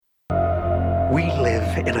We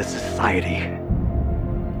live in a society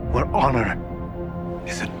where honor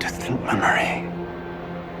is a distant memory.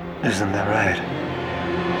 Isn't that right,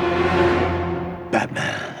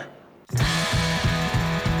 Batman?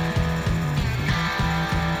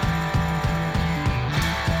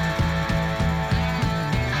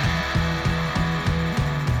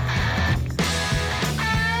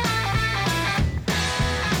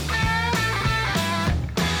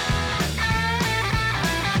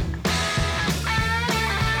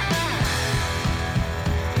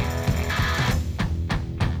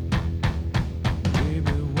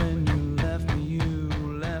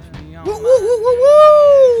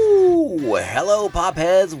 Hello,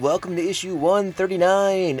 Popheads. Welcome to issue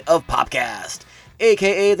 139 of Popcast,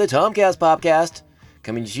 aka the Tomcast Popcast,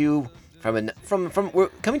 coming to you we're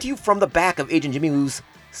coming to you from the back of Agent Jimmy Woo's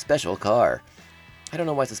special car. I don't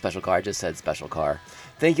know why it's a special car. I just said special car.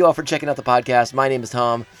 Thank you all for checking out the podcast. My name is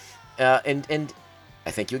Tom, and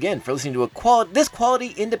I thank you again for listening to this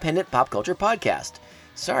quality independent pop culture podcast.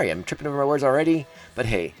 Sorry, I'm tripping over my words already, but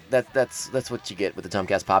hey, that's what you get with the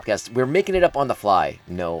Tomcast Podcast. We're making it up on the fly.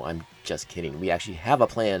 No, I'm just kidding. We actually have a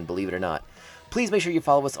plan, believe it or not. Please make sure you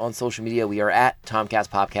follow us on social media. We are at Tomcast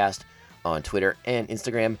Podcast on Twitter and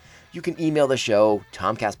Instagram. You can email the show,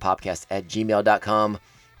 tomcastpopcast@gmail.com.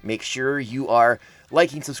 Make sure you are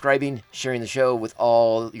liking, subscribing, sharing the show with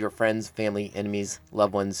all your friends, family, enemies,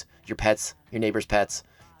 loved ones, your pets, your neighbors' pets,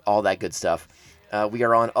 all that good stuff. We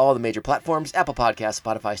are on all the major platforms: Apple Podcasts,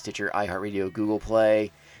 Spotify, Stitcher, iHeartRadio, Google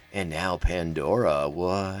Play, and now Pandora.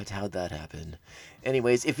 What? How'd that happen?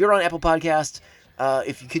 Anyways, if you're on Apple Podcasts,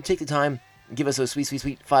 if you could take the time and give us those sweet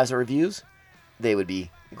 5-star reviews, they would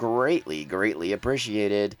be greatly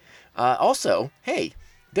appreciated. Also, hey,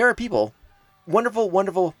 there are people,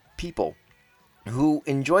 wonderful people, who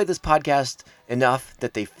enjoy this podcast enough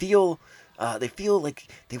that they feel like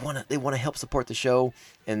they want to help support the show,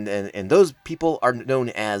 and those people are known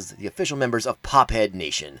as the official members of Pophead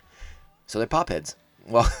Nation. So they're Popheads.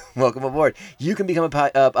 Well, welcome aboard. You can become a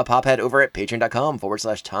Pophead over at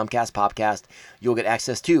patreon.com/TomcastPopcast. You'll get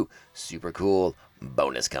access to super cool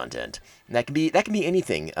bonus content. And that can be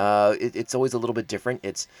anything. It's always a little bit different.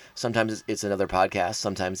 Sometimes it's another podcast,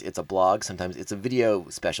 sometimes it's a blog, sometimes it's a video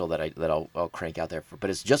special that I'll crank out there. But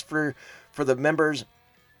it's just for the members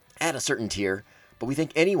at a certain tier. But we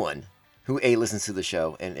think anyone who A, listens to the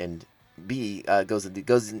show, and B, goes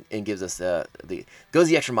and gives us goes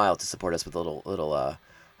the extra mile to support us with a little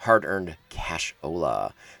hard-earned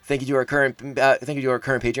cash-ola. Thank you to our current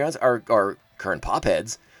Patreons, our current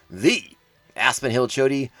Popheads, the Aspen Hill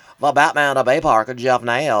Chody, the Batman of Bay Park, Jeff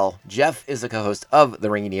Nail. Jeff is the co-host of The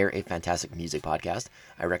Ringing Ear, a fantastic music podcast.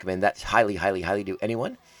 I recommend that highly to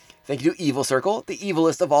anyone. Thank you to Evil Circle, the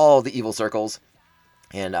evilest of all the evil circles.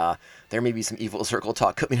 And there may be some Evil Circle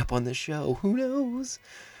talk coming up on this show. Who knows?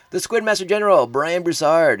 The Squid Master General, Brian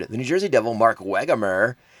Broussard. The New Jersey Devil, Mark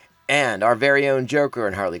Wegemer. And our very own Joker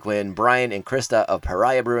and Harley Quinn, Brian and Krista of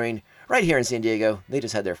Pariah Brewing, right here in San Diego. They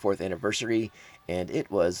just had their 4th anniversary, and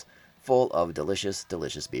it was full of delicious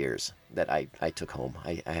beers that I took home.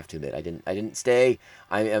 I have to admit, I didn't stay.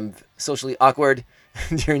 I am socially awkward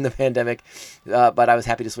during the pandemic, but I was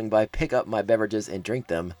happy to swing by, pick up my beverages, and drink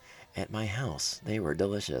them at my house. They were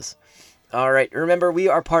delicious. All right, remember, we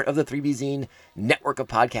are part of the 3B Zine network of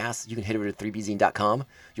podcasts. You can head over to 3bzine.com.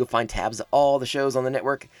 You'll find tabs of all the shows on the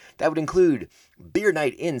network. That would include Beer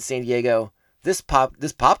Night in San Diego, this pop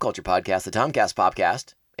culture podcast, the Tomcast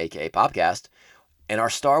Popcast, aka Popcast, and our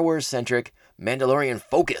Star Wars centric, Mandalorian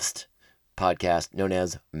focused podcast known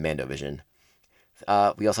as Mandovision.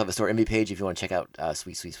 We also have a store envy page if you want to check out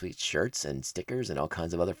sweet shirts and stickers and all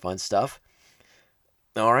kinds of other fun stuff.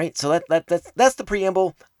 All right, so that's the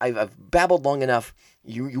preamble. I've babbled long enough.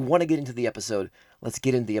 You want to get into the episode? Let's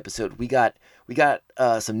get into the episode. We got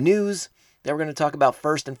some news that we're going to talk about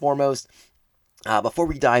first and foremost. Before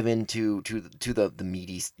we dive into the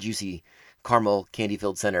meaty, juicy, caramel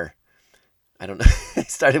candy-filled center. I don't know. I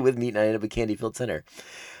started with meat and I ended up with candy-filled center.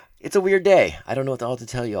 It's a weird day. I don't know what to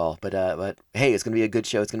tell you all, but hey, it's going to be a good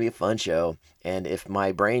show. It's going to be a fun show. And if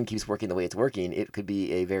my brain keeps working the way it's working, it could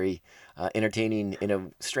be a very entertaining in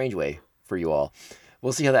a strange way for you all.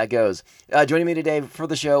 We'll see how that goes. Joining me today for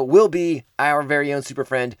the show will be our very own super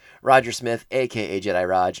friend, Roger Smith, a.k.a. Jedi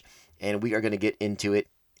Raj. And we are going to get into it,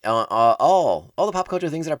 all the pop culture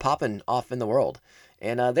things that are popping off in the world.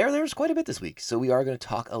 And there's quite a bit this week. So we are going to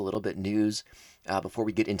talk a little bit news before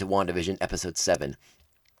we get into WandaVision Episode 7.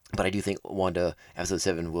 But I do think Wanda Episode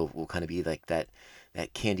 7 will kind of be like that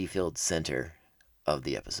candy-filled center of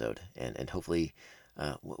the episode. And hopefully,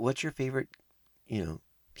 what's your favorite,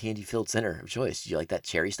 candy-filled center of choice? Do you like that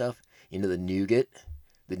cherry stuff? The nougat?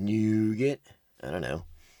 The nougat? I don't know.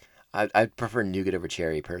 I prefer nougat over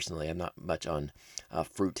cherry personally. I'm not much on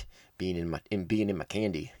fruit being in my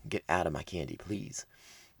candy. Get out of my candy, please.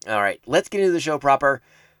 All right, let's get into the show proper.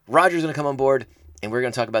 Roger's gonna come on board, and we're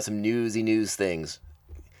gonna talk about some newsy news things.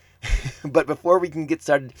 But before we can get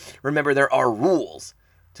started, remember there are rules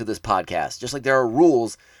to this podcast, just like there are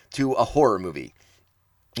rules to a horror movie.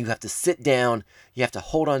 You have to sit down. You have to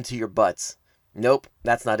hold on to your butts. Nope,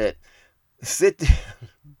 that's not it. Sit down,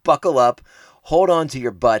 buckle up, hold on to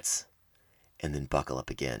your butts, and then buckle up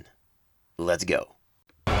again. Let's go.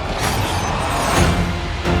 Get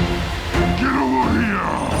over here!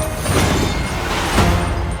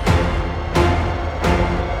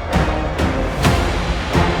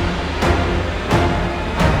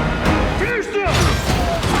 Finish them!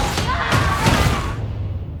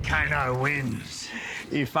 Kano wins.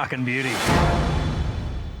 You fucking beauty.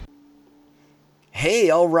 Hey,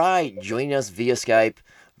 all right. Joining us via Skype,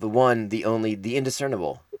 the one, the only, the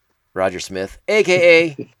indiscernible, Roger Smith,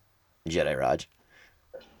 a.k.a. Jedi Raj.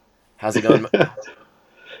 How's it going?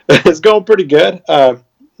 It's going pretty good.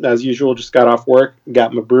 As usual, just got off work,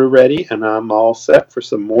 got my brew ready, and I'm all set for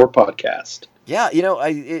some more podcast. Yeah, you know,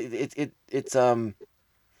 it's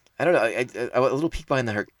I don't know. I a little peek behind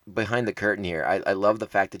the curtain here. I love the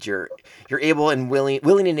fact that you're able and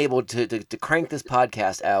willing and able to crank this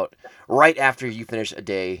podcast out right after you finish a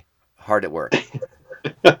day hard at work.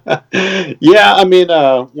 Yeah, I mean,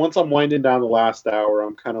 once I'm winding down the last hour,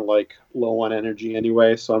 I'm kind of like low on energy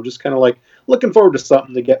anyway, so I'm just kind of like looking forward to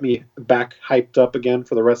something to get me back hyped up again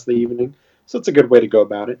for the rest of the evening. So it's a good way to go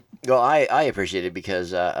about it. Well, I appreciate it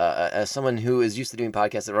because as someone who is used to doing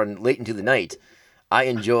podcasts that run late into the night, I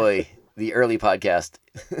enjoy the early podcast.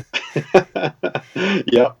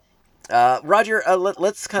 Yep. Roger,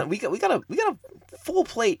 let's kind of we got a full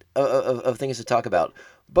plate of things to talk about,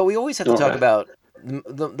 but we always have to talk about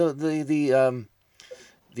the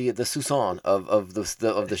Susan of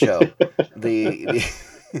the show, the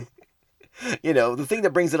you know, the thing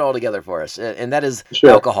that brings it all together for us, and that is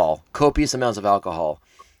alcohol, copious amounts of alcohol.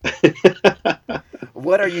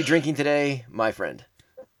 What are you drinking today, my friend?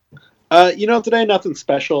 Today nothing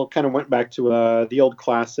special. Kind of went back to the old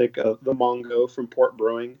classic, the Mongo from Port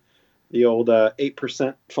Brewing, the old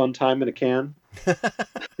 8% fun time in a can.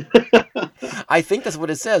 I think that's what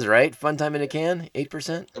it says, right? Fun time in a can,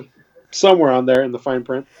 8%. Somewhere on there in the fine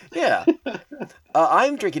print. Yeah.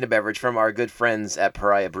 I'm drinking a beverage from our good friends at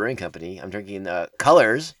Pariah Brewing Company. I'm drinking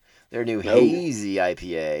Colors, their new hazy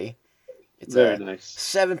IPA. It's very nice.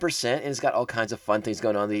 7%, and it's got all kinds of fun things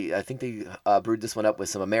going on. I think they brewed this one up with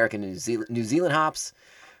some American and New Zealand hops.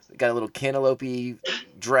 Got a little cantaloupe,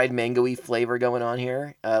 dried mango-y flavor going on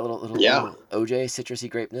here. Little OJ, citrusy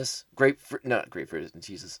grapefruit,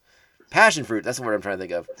 Jesus. Passion fruit, that's the word I'm trying to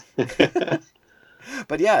think of.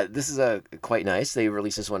 But yeah, this is quite nice. They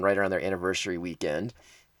released this one right around their anniversary weekend.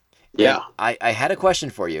 Yeah. And I had a question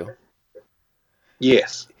for you.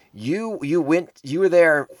 Yes. You were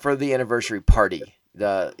there for the anniversary party.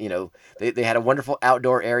 They had a wonderful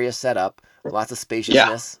outdoor area set up, lots of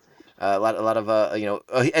spaciousness. Yeah. A lot of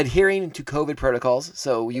adhering to COVID protocols.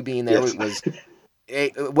 So you being there was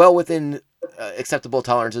well within acceptable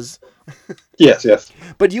tolerances. Yes.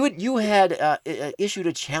 But you had issued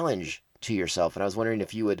a challenge to yourself, and I was wondering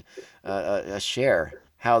if you would share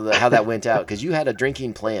how that went out, because you had a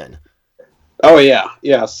drinking plan. Oh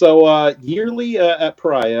yeah. So yearly at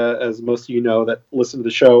Pariah, as most of you know that listen to the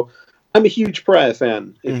show, I'm a huge Pariah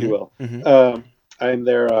fan, if you will. Mm-hmm. I'm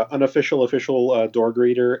their unofficial, official door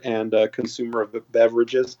greeter and consumer of the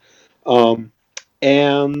beverages.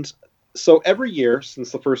 And so every year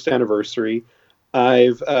since the first anniversary,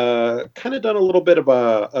 I've kind of done a little bit of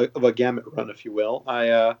a gamut run, if you will.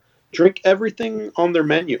 I drink everything on their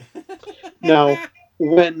menu. Now,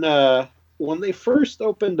 when they first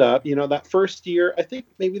opened up, that first year, I think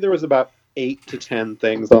maybe there was about 8 to 10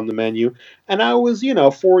 things on the menu, and I was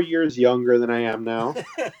 4 years younger than I am now.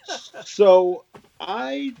 So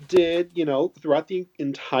I did, throughout the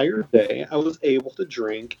entire day, I was able to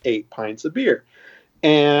drink 8 pints of beer,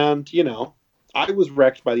 and I was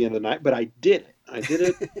wrecked by the end of the night, but I did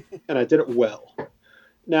it, and I did it well.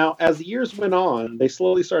 Now, as the years went on, they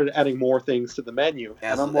slowly started adding more things to the menu,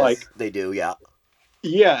 and I'm like, they do, yeah.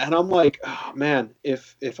 Yeah, and I'm like, oh man,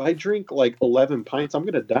 if I drink like 11 pints, I'm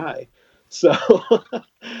gonna die. So,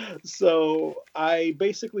 so I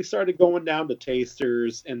basically started going down to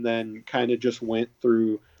tasters, and then kind of just went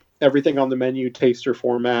through everything on the menu, taster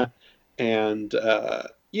format, and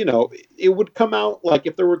it would come out like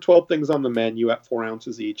if there were 12 things on the menu at 4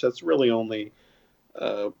 ounces each. That's really only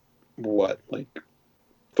like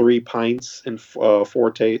 3 pints and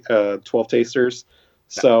 12 tasters.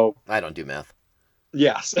 So I don't do math.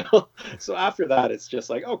 Yeah, so after that, it's just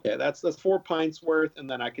like, okay, that's 4 pints worth, and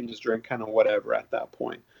then I can just drink kind of whatever at that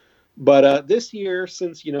point. But this year,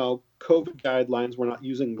 since COVID guidelines, we're not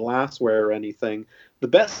using glassware or anything. The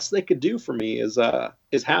best they could do for me is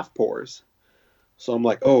half pours. So I'm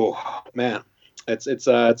like, oh man, it's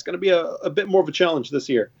going to be a bit more of a challenge this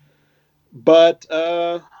year. But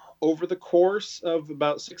over the course of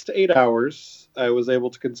about 6 to 8 hours, I was able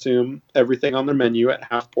to consume everything on their menu at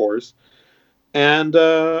half pours, and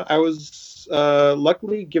I was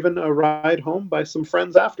luckily given a ride home by some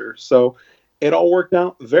friends after. So it all worked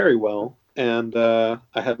out very well, and I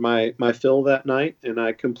had my fill that night, and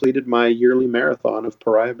I completed my yearly marathon of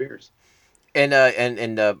Pariah beers. And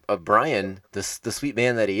Brian, the sweet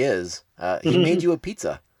man that he is, he made you a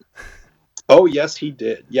pizza. Oh yes, he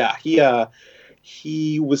did. Yeah,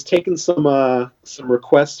 he was taking some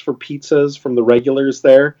requests for pizzas from the regulars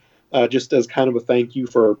there, just as kind of a thank you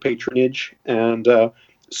for patronage, and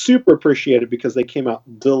super appreciated because they came out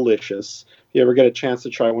delicious. If you ever get a chance to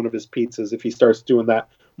try one of his pizzas, if he starts doing that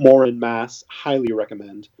more in mass, highly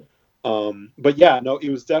recommend. But yeah, no, it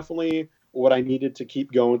was definitely what I needed to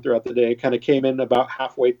keep going throughout the day. Kind of came in about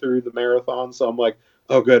halfway through the marathon, so I'm like,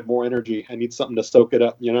 oh, good, more energy. I need something to soak it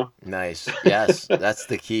up, you know? Nice. Yes, that's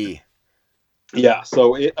the key. Yeah,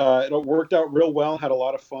 so it worked out real well. Had a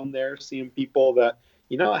lot of fun there, seeing people that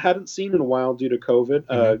I hadn't seen in a while due to COVID.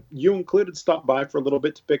 Hmm. You included stopped by for a little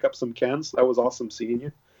bit to pick up some cans. That was awesome seeing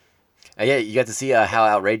you. Yeah, you got to see how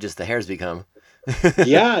outrageous the hair's become.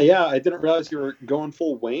 Yeah, yeah. I didn't realize you were going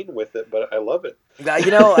full Wayne with it, but I love it.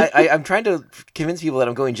 I'm trying to convince people that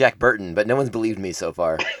I'm going Jack Burton, but no one's believed me so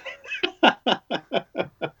far.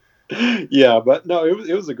 Yeah, but no,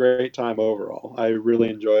 it was a great time overall. I really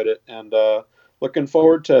enjoyed it, and looking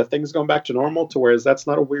forward to things going back to normal. To whereas that's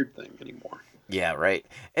not a weird thing anymore. Yeah, right.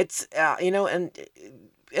 It's and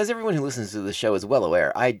as everyone who listens to the show is well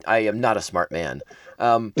aware, I am not a smart man.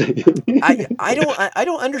 Um, I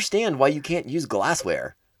don't understand why you can't use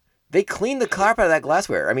glassware. They clean the crap out of that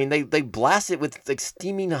glassware. I mean, they blast it with like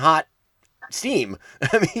steaming hot steam.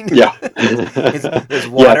 I mean, Yeah, there's yeah.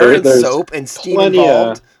 water and There's soap and steam plenty of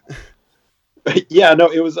involved. yeah, no,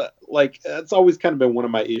 it was like that's always kind of been one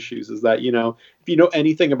of my issues is that if you know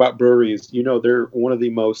anything about breweries, they're one of the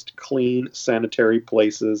most clean sanitary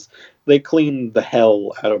places. They clean the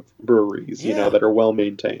hell out of breweries, Yeah, that are well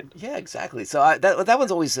maintained. yeah, exactly. So that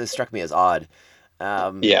one's always struck me as odd.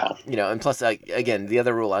 Yeah. And plus, again, the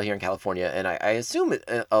other rule out here in California, and I assume it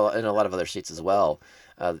in a lot of other states as well.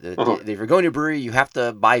 Uh-huh. If you're going to a brewery, you have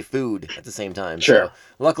to buy food at the same time. So Sure.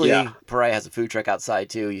 luckily, Yeah. Pariah has a food truck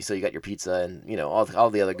outside too. So you got your pizza and all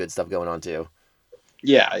the other good stuff going on too.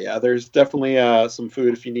 Yeah, yeah. There's definitely some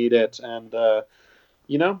food if you need it, and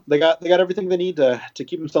they got everything they need to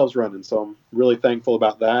keep themselves running. So I'm really thankful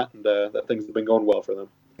about that, and that things have been going well for them.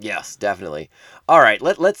 Yes, definitely. All right,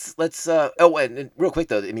 let's. Oh, and real quick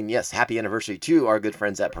though, I mean, yes, happy anniversary to our good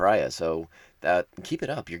friends at Pariah. So keep it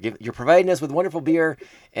up. You're providing us with wonderful beer,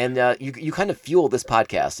 and you kind of fuel this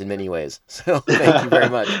podcast in many ways. So thank you very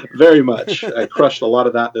much. Very much. I crushed a lot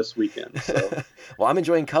of that this weekend. So Well, I'm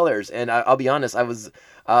enjoying colors, and I'll be honest.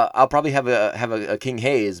 I'll probably have a King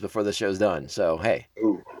Hayes before the show's done. So hey,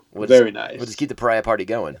 ooh, we'll just very we'll just nice. keep the Pariah party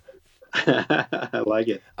going. I like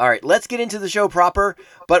it. All right, let's get into the show proper,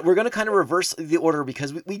 but we're going to kind of reverse the order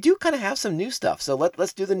because we do kind of have some new stuff. So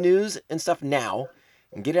let's do the news and stuff now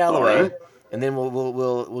and get it out of the All way. right. And then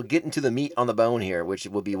we'll get into the meat on the bone here, which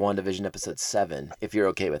will be WandaVision episode 7, if you're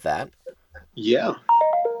okay with that. Yeah.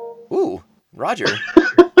 Ooh, Roger.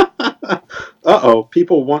 Uh-oh,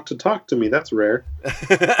 people want to talk to me. That's rare.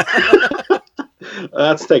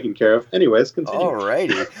 That's taken care of. Anyways, continue.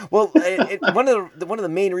 Alrighty. Well, one of the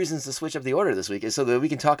main reasons to switch up the order this week is so that we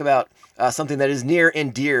can talk about something that is near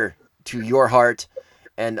and dear to your heart,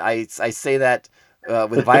 and I say that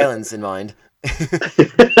with violence in mind,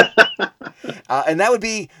 and that would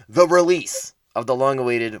be the release of the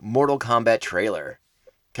long-awaited Mortal Kombat trailer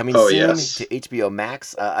coming Oh, soon yes. to HBO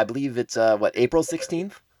Max. I believe it's April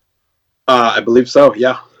 16th. I believe so,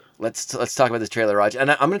 yeah. Let's talk about this trailer, Raj,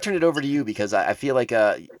 and I'm going to turn it over to you because I feel like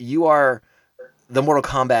you are the Mortal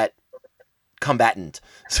Kombat combatant.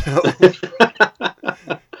 So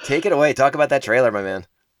take it away. Talk about that trailer, my man.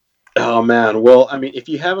 Oh, man. Well, I mean, if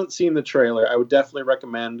you haven't seen the trailer, I would definitely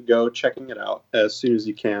recommend go checking it out as soon as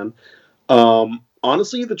you can.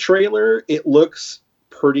 Honestly, the trailer, it looks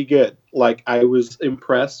pretty good. Like, I was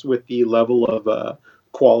impressed with the level of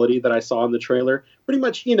quality that I saw in the trailer. Pretty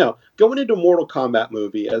much, going into a Mortal Kombat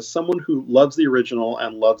movie, as someone who loves the original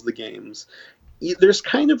and loves the games, there's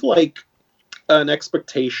kind of like an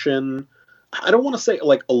expectation I don't want to say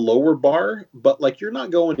like a lower bar, but like you're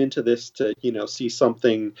not going into this to, see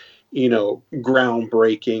something,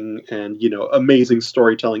 groundbreaking and, amazing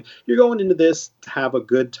storytelling. You're going into this to have a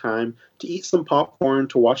good time, to eat some popcorn,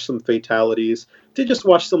 to watch some fatalities, to just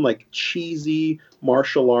watch some like cheesy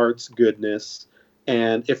martial arts goodness.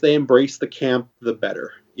 And if they embrace the camp, the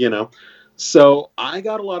better. So I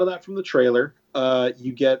got a lot of that from the trailer.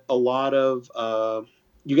 You get a lot of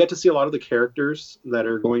you get to see a lot of the characters that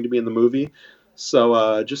are going to be in the movie.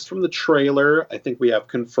 So just from the trailer, I think we have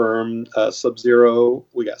confirmed Sub-Zero,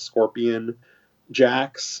 we got Scorpion,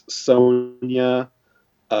 Jax, Sonya,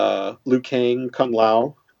 Liu Kang, Kung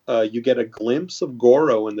Lao. You get a glimpse of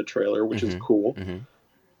Goro in the trailer, which is cool.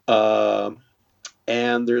 Uh,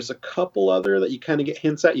 and there's a couple other that you kind of get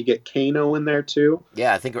hints at. You get Kano in there too.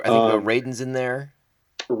 Yeah, I think Raiden's in there.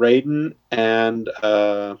 Raiden, and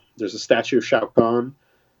there's a statue of Shao Kahn.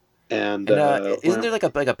 And isn't there like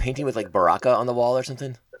a painting with like Baraka on the wall or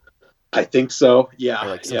something? I think so. Yeah, or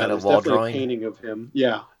like some yeah. kind of There's wall definitely drawing. a painting of him.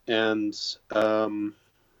 Yeah, and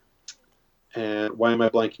why am I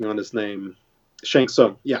blanking on his name? Shang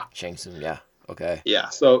Tsung. Yeah, Shang Tsung. Yeah. Okay. yeah.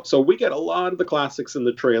 So we get a lot of the classics in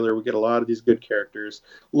the trailer. We get a lot of these good characters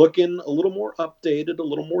looking a little more updated, a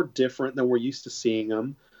little more different than we're used to seeing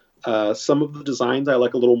them. Some of the designs I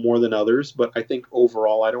like a little more than others, but I think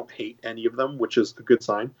overall I don't hate any of them, which is a good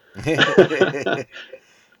sign.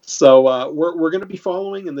 So we're going to be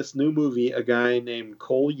following in this new movie a guy named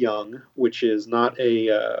Cole Young, which is not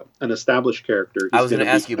an established character. I was going to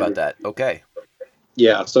ask you about that. Okay.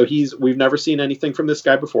 Yeah, so we've never seen anything from this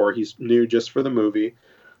guy before. He's new just for the movie.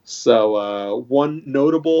 So one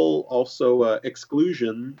notable also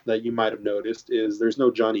exclusion that you might have noticed is there's no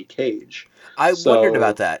Johnny Cage. I wondered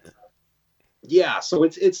about that. Yeah, so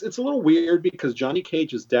it's a little weird because Johnny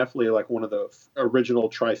Cage is definitely like one of the original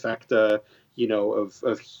trifecta,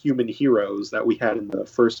 of human heroes that we had in the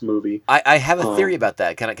first movie. I have a theory about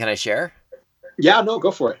that. Can I share? Yeah, no,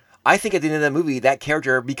 go for it. I think at the end of that movie, that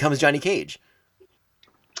character becomes Johnny Cage.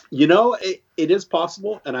 It is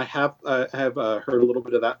possible, and I have heard a little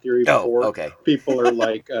bit of that theory before. Oh, okay. People are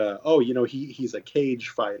like, he's a cage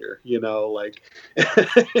fighter, like.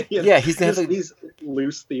 Yeah, he's gonna have these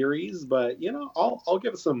loose theories, but I'll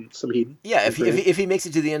give it some heed. Yeah, if he makes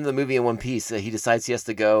it to the end of the movie in one piece, he decides he has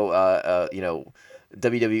to go,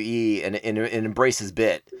 WWE and embrace his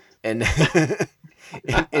bit and.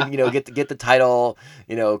 and get the title,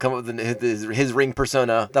 come up with his ring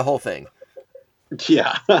persona, the whole thing.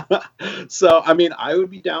 Yeah. So, I mean, I would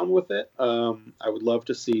be down with it. I would love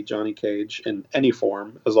to see Johnny Cage in any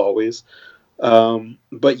form, as always.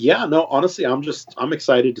 But yeah, no, honestly, I'm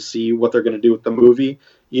excited to see what they're going to do with the movie.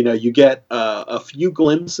 You get a few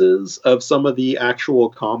glimpses of some of the actual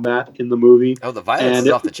combat in the movie. Oh, the violence is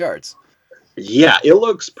off the charts. Yeah, it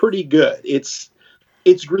looks pretty good. It's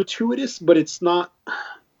gratuitous, but it's not.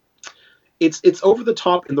 It's over the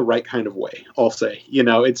top in the right kind of way. I'll say,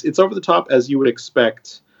 it's over the top as you would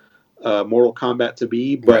expect Mortal Kombat to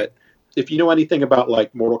be. But right. If you know anything about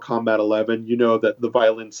like Mortal Kombat 11, you know that the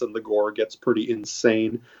violence and the gore gets pretty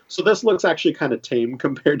insane. So this looks actually kind of tame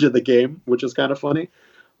compared to the game, which is kind of funny.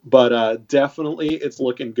 But definitely, it's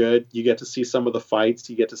looking good. You get to see some of the fights.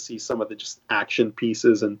 You get to see some of the just action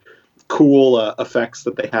pieces and cool effects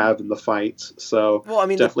that they have in the fights. So well, I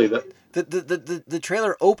mean, definitely the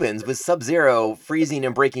trailer opens with Sub-Zero freezing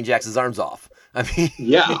and breaking Jax's arms off. I mean,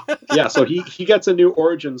 yeah. So he gets a new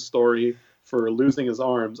origin story for losing his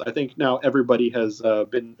arms. I think now everybody has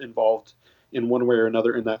been involved in one way or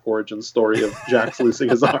another in that origin story of Jax losing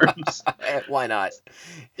his arms. Why not?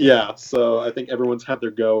 Yeah. So I think everyone's had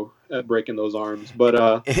their go at breaking those arms.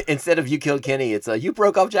 But instead of you killed Kenny, it's you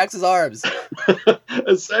broke off Jax's arms.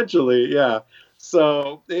 Essentially, yeah.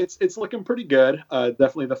 So it's looking pretty good.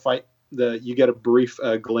 Definitely the fight. You get a brief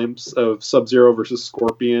glimpse of Sub-Zero versus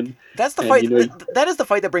Scorpion. That's the fight. That is the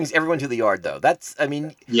fight that brings everyone to the yard, though.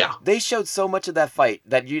 Yeah. They showed so much of that fight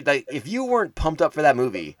that if you weren't pumped up for that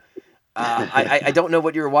movie, I don't know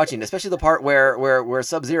what you were watching. Especially the part where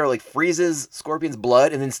Sub-Zero like freezes Scorpion's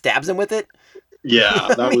blood and then stabs him with it.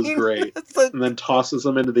 Yeah, that was great. And then tosses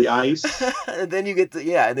him into the ice. And then you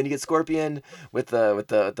get Scorpion with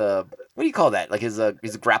the what do you call that? Like his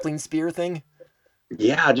grappling spear thing.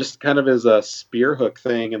 Yeah, just kind of as a spear hook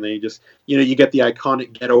thing, and then you just you get the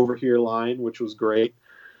iconic "Get over here" line, which was great.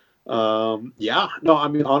 Yeah, no, I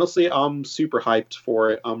mean honestly, I'm super hyped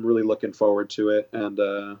for it. I'm really looking forward to it, and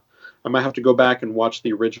I might have to go back and watch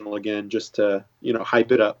the original again just to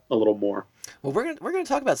hype it up a little more. Well, we're gonna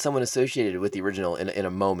talk about someone associated with the original in a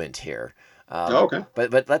moment here. Okay.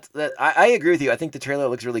 But I agree with you. I think the trailer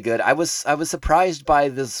looks really good. I was surprised by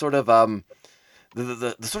this sort of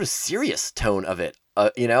the sort of serious tone of it.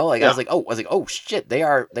 You know, like Yeah. I was like, oh shit, they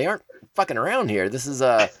aren't fucking around here. This is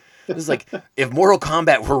like if Mortal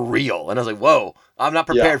Kombat were real, and I was like, whoa, I'm not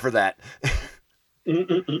prepared for that.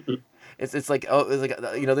 It's like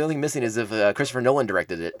the only thing missing is if Christopher Nolan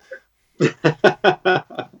directed it.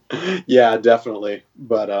 Yeah, definitely.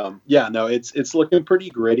 But yeah, no, it's looking pretty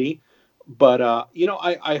gritty. But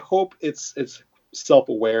I hope it's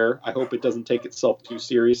self-aware. I hope it doesn't take itself too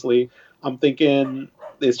seriously. I'm thinking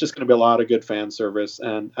it's just going to be a lot of good fan service,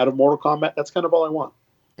 and out of Mortal Kombat, that's kind of all I want.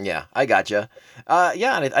 Yeah, I gotcha.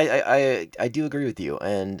 Yeah, and I do agree with you,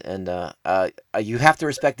 and you have to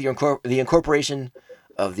respect the incorporation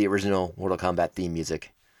of the original Mortal Kombat theme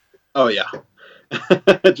music. Oh yeah,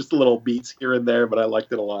 just little beats here and there, but I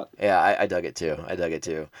liked it a lot. Yeah, I dug it too.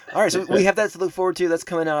 All right, so we have that to look forward to. That's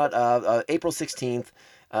coming out April 16th.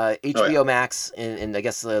 HBO Max and I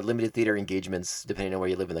guess limited theater engagements depending on where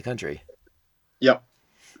you live in the country. Yep.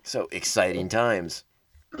 So exciting times.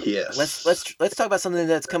 Yes. Let's talk about something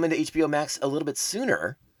that's coming to HBO Max a little bit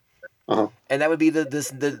sooner, Uh-huh. and that would be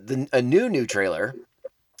a new trailer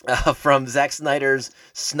from Zack Snyder's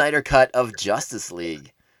Snyder Cut of Justice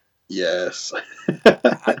League. Yes.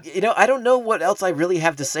 I don't know what else I really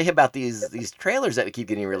have to say about these trailers that keep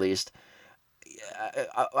getting released.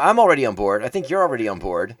 I'm already on board. I think you're already on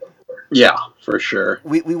board. Yeah, for sure.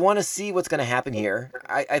 We want to see what's going to happen here.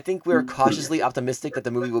 I think we're cautiously optimistic that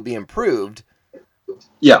the movie will be improved.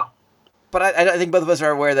 Yeah. But I think both of us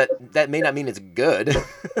are aware that may not mean it's good.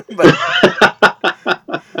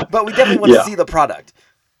 but we definitely want to see the product.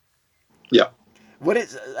 Yeah. What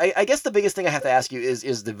is? I guess the biggest thing I have to ask you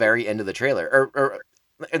is the very end of the trailer,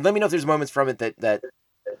 and let me know if there's moments from it that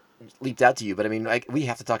leaped out to you. But I mean, we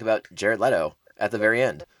have to talk about Jared Leto at the very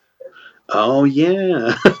end. Oh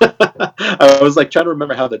yeah. I was like trying to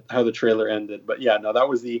remember how the trailer ended, but yeah, no, that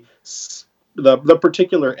was the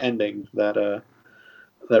particular ending that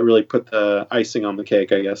really put the icing on the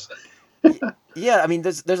cake, I guess. Yeah, I mean,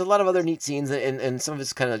 there's a lot of other neat scenes, and some of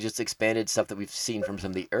it's kind of just expanded stuff that we've seen from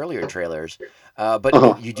some of the earlier trailers.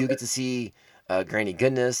 But you do get to see Granny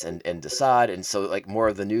Goodness and Desaad, and so like more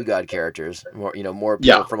of the New God characters, more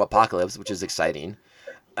people from Apocalypse, which is exciting.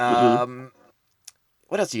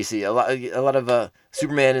 What else do you see? A lot of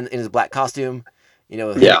Superman in his black costume.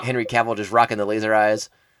 Henry Cavill just rocking the laser eyes.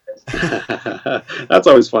 That's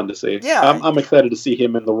always fun to see. Yeah, I'm excited to see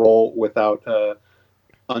him in the role without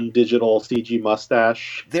undigital CG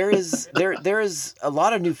mustache. There is a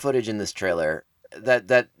lot of new footage in this trailer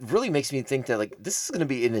that really makes me think that like this is going to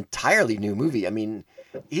be an entirely new movie. I mean,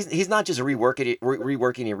 he's not just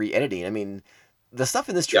reworking and re-editing. I mean, the stuff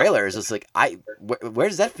in this trailer is just like where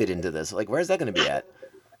does that fit into this? Like, where's that going to be at?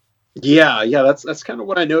 Yeah, that's kind of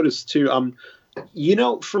what I noticed too.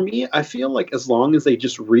 For me, I feel like as long as they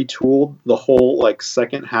just retooled the whole like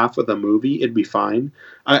second half of the movie, it'd be fine.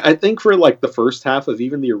 I think for like the first half of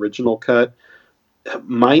even the original cut,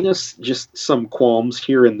 minus just some qualms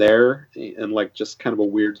here and there, and like just kind of a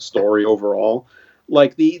weird story overall.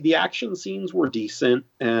 Like the action scenes were decent,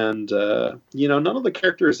 and none of the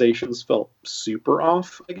characterizations felt super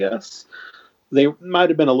off, I guess. They might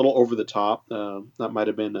have been a little over the top. That might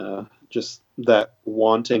have been just that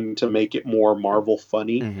wanting to make it more Marvel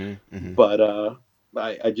funny. But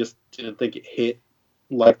I just didn't think it hit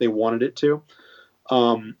like they wanted it to.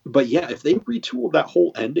 But yeah, if they retooled that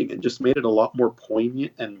whole ending and just made it a lot more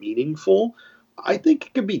poignant and meaningful, I think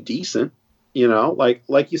it could be decent.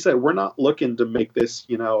 Like you said, we're not looking to make this,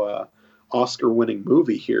 a Oscar-winning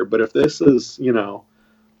movie here. But if this is,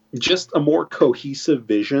 just a more cohesive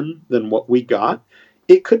vision than what we got,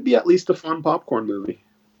 it could be at least a fun popcorn movie.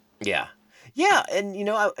 Yeah, and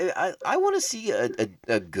I want to see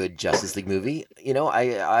a good Justice League movie.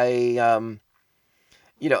 Again,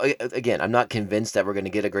 I'm not convinced that we're going to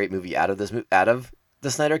get a great movie out of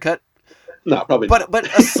the Snyder Cut. No, probably not.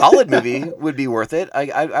 But a solid movie would be worth it.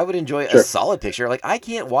 I would enjoy a solid picture. Like, I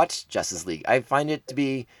can't watch Justice League. I find it to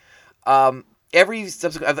be every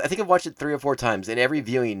subsequent. I think I've watched it 3 or 4 times, and every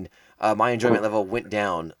viewing, my enjoyment level went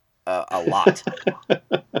down a lot.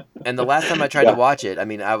 And the last time I tried to watch it, I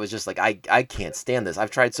mean, I was just like, I can't stand this.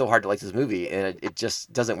 I've tried so hard to like this movie, and it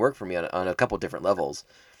just doesn't work for me on a couple different levels.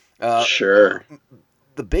 Sure.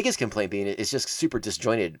 The biggest complaint being it's just super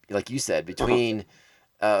disjointed, like you said, between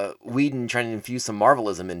Whedon trying to infuse some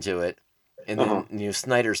Marvelism into it, and then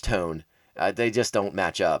Snyder's tone. They just don't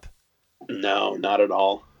match up. No, not at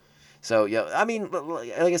all. So yeah, I mean,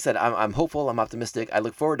 like I said, I'm hopeful. I'm optimistic. I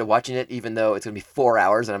look forward to watching it, even though it's gonna be 4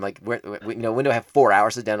 hours, and I'm like, when do I have 4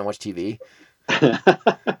 hours to sit down and watch TV?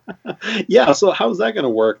 Yeah, so how's that going to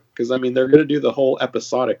work? Because I mean, they're going to do the whole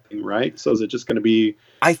episodic thing, right? So is it just going to be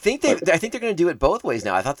I think like, they're going to do it both ways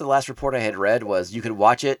now. I thought the last report I had read was you could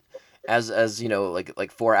watch it as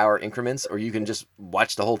like 4 hour increments, or you can just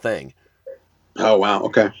watch the whole thing. oh wow,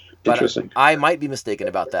 okay, But interesting. I might be mistaken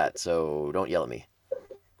about that, so don't yell at me.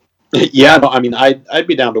 Yeah, no, I mean, I'd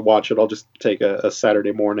be down to watch it. I'll just take a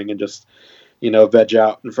Saturday morning and just veg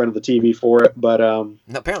out in front of the TV for it. But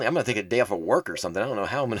Now, apparently, I'm going to take a day off of work or something. I don't know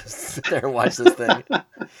how I'm going to sit there and watch this thing.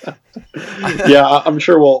 yeah, I'm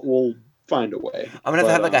sure we'll find a way. I'm gonna have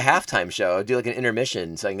to have But, like a halftime show, do like an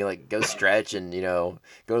intermission, so I can like go stretch and go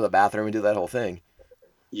to the bathroom and do that whole thing.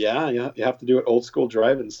 yeah, you have to do it old school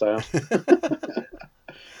driving style.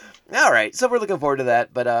 All right, so we're looking forward to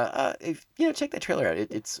that. But if, check that trailer out.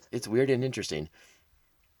 It's weird and interesting,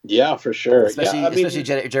 Yeah, for sure. especially Yeah, I mean,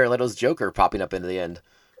 especially Jared Leto's Joker popping up into the end.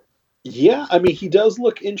 yeah, I mean, he does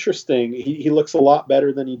look interesting. He looks a lot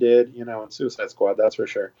better than he did, in Suicide Squad, that's for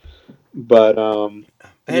sure. But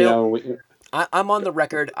Hey, we, I'm on the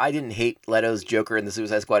record. I didn't hate Leto's Joker in the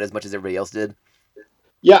Suicide Squad as much as everybody else did.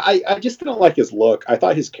 yeah, I just didn't like his look. I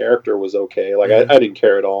thought his character was okay. Like Mhm. I didn't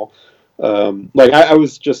care at all. Like I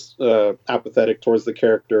was just apathetic towards the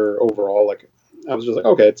character overall. Like I was just like,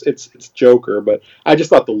 okay, it's Joker, but I just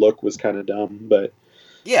thought the look was kind of dumb. But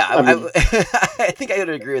Yeah, I mean, I think I would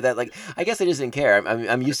agree with that. Like, I guess I just didn't care.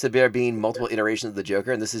 I'm used to there being multiple iterations of the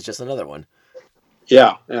Joker, and this is just another one.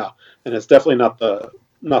 yeah, and it's definitely not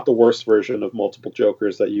the worst version of multiple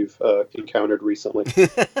Jokers that you've encountered recently.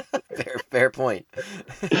 Fair point.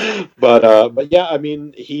 But yeah, I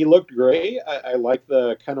mean, he looked great. I like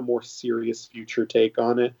the kind of more serious future take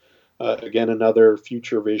on it. Again, another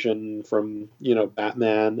future vision from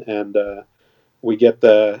Batman, and we get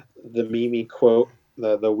the Mimi quote,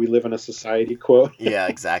 the "We live in a society" quote, Yeah,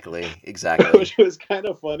 exactly. which was kind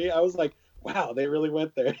of funny. I was like, wow, they really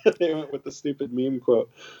went there. They went with the stupid meme quote.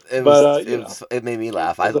 But It made me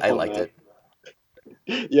laugh. it was a I fun liked nod. it.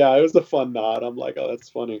 Yeah, it was a fun nod. I'm like, oh, that's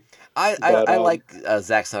funny. But I like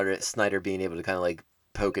Zack Snyder being able to kind of like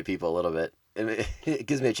poke at people a little bit. It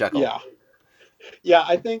gives me a chuckle. yeah, yeah,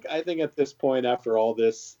 I think at this point, after all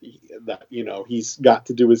this, that he's got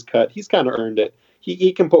to do his cut. He's kind of earned it.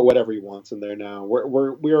 He can put whatever he wants in there now.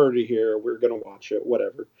 We're already here. We're gonna watch it.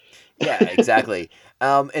 Whatever. Yeah, exactly.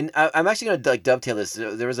 And I'm actually going to like dovetail this.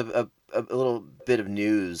 There was a little bit of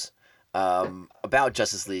news about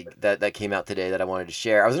Justice League that came out today that I wanted to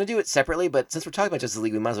share. I was going to do it separately, but since we're talking about Justice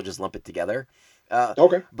League, we might as well just lump it together.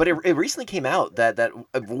 Okay. But it recently came out that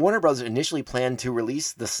Warner Bros. Initially planned to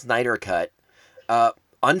release the Snyder Cut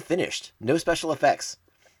unfinished, no special effects.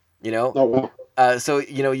 You know, Oh wow. so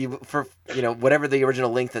you for whatever the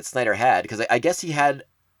original length that Snyder had, because I guess he had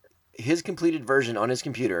his completed version on his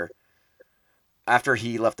computer after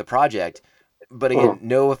he left the project, but again, Huh.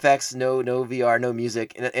 no effects, no VR, no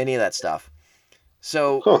music, any of that stuff.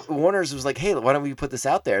 So Huh. Warner's was like, hey, why don't we put this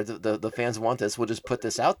out there? The fans want this. We'll just put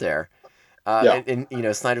this out there. Yeah. And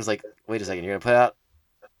Snyder's like, wait a second, you're gonna put out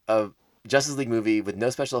a Justice League movie with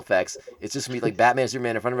no special effects. It's just gonna be like Batman and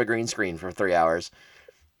Superman in front of a green screen for 3 hours.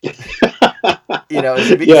 Yeah.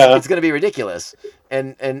 It's gonna be ridiculous.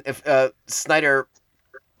 And if Snyder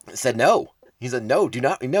said no, he said no,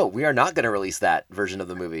 we are not gonna release that version of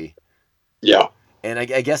the movie. Yeah. And I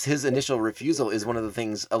guess his initial refusal is one of the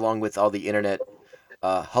things, along with all the internet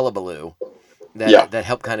hullabaloo, Yeah. that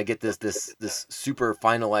helped kind of get this super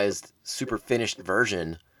finalized, super finished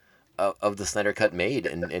version of the Snyder Cut made,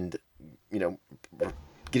 and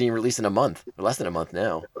getting released in a month, or less than a month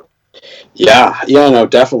now. Yeah. Yeah. No,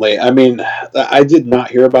 definitely. I mean, I did not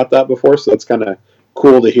hear about that before, so it's kind of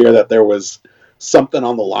cool to hear that there was something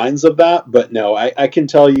on the lines of that. But no, I can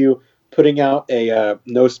tell you, putting out a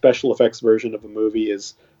no special effects version of a movie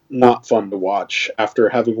is not fun to watch. After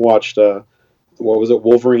having watched what was it,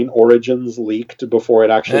 Wolverine Origins leaked before it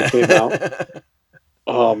actually came out.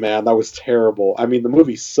 Oh man, that was terrible. I mean, the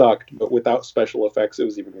movie sucked, but without special effects, it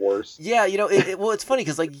was even worse. Yeah, well, it's funny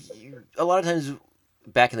because like a lot of times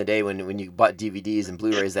back in the day when you bought DVDs and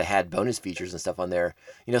Blu-rays that had bonus features and stuff on there,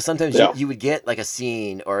 sometimes Yeah. you would get like a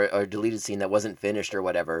scene or a deleted scene that wasn't finished or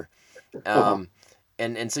whatever, Uh-huh.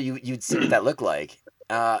 and so you'd see what that looked like,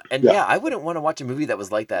 and Yeah. yeah, I wouldn't want to watch a movie that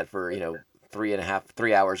was like that for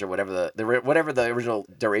 3 hours or whatever whatever the original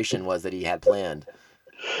duration was that he had planned.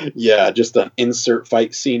 Yeah, just an insert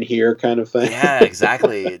fight scene here kind of thing. Yeah,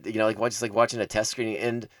 exactly. Like watching a test screening,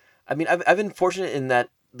 and I mean, I've been fortunate in that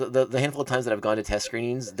the handful of times that I've gone to test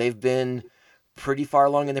screenings, they've been pretty far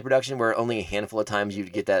along in the production, where only a handful of times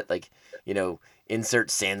you'd get that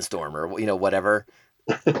insert sandstorm or whatever.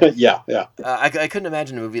 Yeah, yeah. I couldn't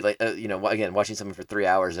imagine a movie like again, watching something for 3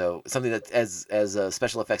 hours though, something that as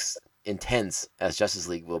special effects intense as Justice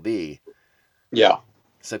League will be. Yeah.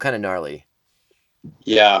 So kind of gnarly.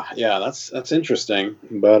 Yeah, that's interesting,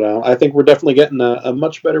 but I think we're definitely getting a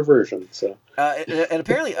much better version. So And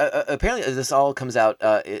apparently, this all comes out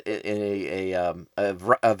in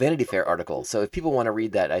a Vanity Fair article. So if people want to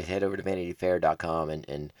read that, I head over to VanityFair.com,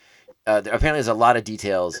 and apparently there's a lot of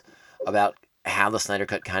details about how the Snyder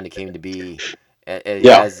Cut kind of came to be,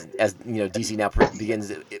 yeah, as DC now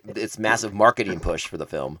begins its massive marketing push for the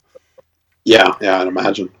film. yeah, I'd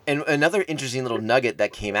imagine. And another interesting little nugget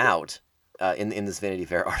that came out in this Vanity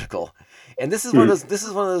Fair article, and this is one of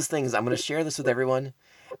those things. I'm going to share this with everyone,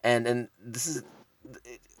 and this is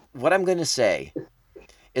what I'm going to say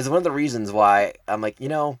is one of the reasons why I'm like,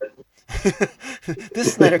 this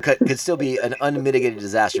Snyder Cut could still be an unmitigated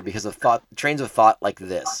disaster because of trains of thought like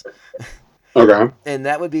this. Okay. And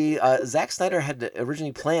that would be Zack Snyder had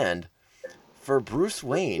originally planned for Bruce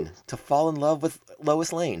Wayne to fall in love with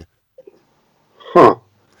Lois Lane. Huh.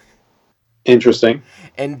 Interesting.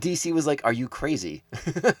 And DC was like, "Are you crazy?"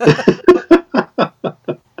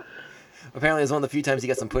 Apparently, it's one of the few times he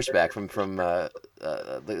got some pushback from the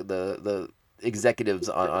executives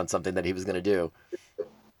on something that he was going to do.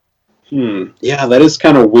 Yeah, that is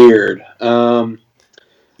kind of weird.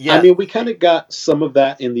 Yeah. I mean, we kind of got some of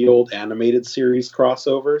that in the old animated series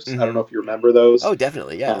crossovers. Mm-hmm. I don't know if you remember those. Oh,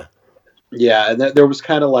 definitely, yeah. Yeah, and there was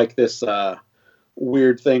kind of like this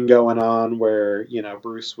weird thing going on where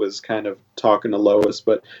Bruce was kind of talking to Lois,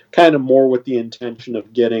 but kind of more with the intention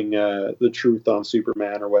of getting the truth on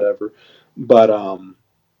Superman or whatever. But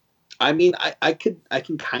I mean, I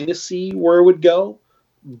can kind of see where it would go,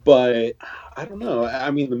 but I don't know. I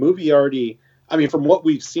mean, the movie already. I mean, from what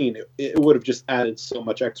we've seen, it would have just added so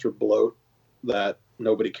much extra bloat that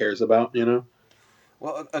nobody cares about.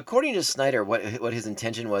 Well, according to Snyder, what his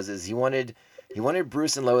intention was is he wanted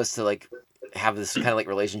Bruce and Lois to like have this kind of like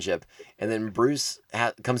relationship, and then Bruce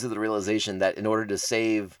comes to the realization that in order to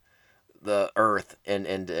save the Earth and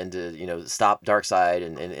to stop Darkseid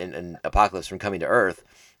and Apocalypse from coming to Earth,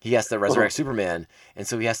 he has to resurrect Superman, and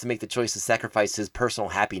so he has to make the choice to sacrifice his personal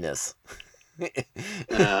happiness.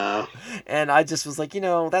 And I just was like,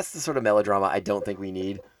 that's the sort of melodrama I don't think we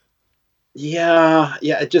need. Yeah,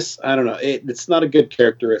 it just, I don't know. It's not a good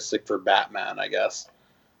characteristic for Batman, I guess.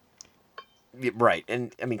 Yeah, right.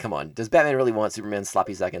 And I mean, come on. Does Batman really want Superman's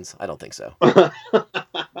sloppy seconds? I don't think so.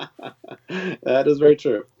 That is very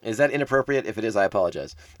true. Is that inappropriate? If it is, I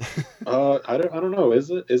apologize. I don't know.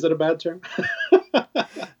 Is it a bad term?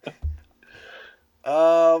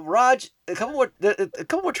 Raj, a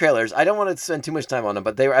couple more trailers. I don't want to spend too much time on them,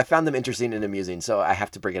 but I found them interesting and amusing, so I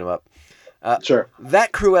have to bring them up. Sure.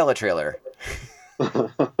 That Cruella trailer.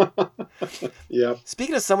 Yeah.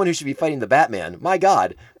 Speaking of someone who should be fighting the Batman, my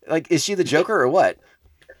God, like, is she the Joker or what?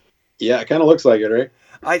 Yeah, it kind of looks like it, right?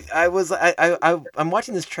 I'm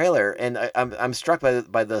watching this trailer and I'm struck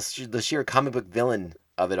by the sheer comic book villain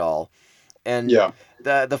of it all, and yeah.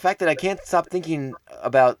 the fact that I can't stop thinking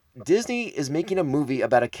about Disney is making a movie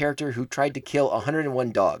about a character who tried to kill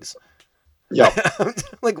 101 dogs. Yeah.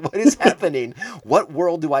 Like, what is happening? What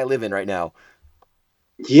world do I live in right now?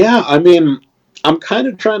 Yeah, I mean, I'm kind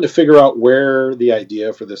of trying to figure out where the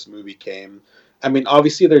idea for this movie came. I mean,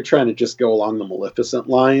 obviously they're trying to just go along the Maleficent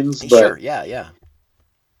lines, but sure, yeah.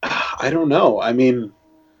 I don't know. I mean,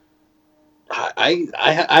 I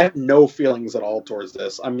have no feelings at all towards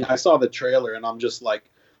this. I mean, I saw the trailer and I'm just like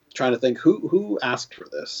trying to think who asked for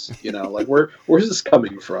this. Like where's this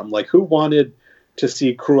coming from? Like who wanted to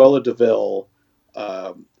see Cruella de Vil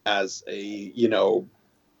as a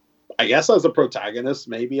I guess as a protagonist,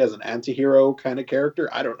 maybe as an anti-hero kind of character.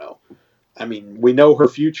 I don't know. I mean, we know her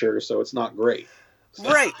future, so it's not great. So.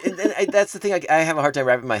 Right, and that's the thing I have a hard time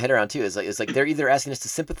wrapping my head around too. It's like they're either asking us to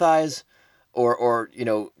sympathize, or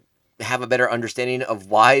have a better understanding of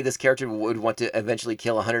why this character would want to eventually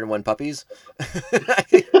kill 101 puppies.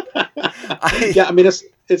 Yeah, I mean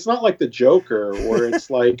it's not like the Joker where it's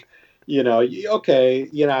like okay,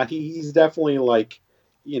 he's definitely like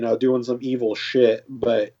doing some evil shit,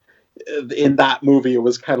 but in that movie it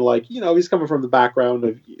was kind of like he's coming from the background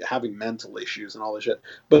of having mental issues and all this shit,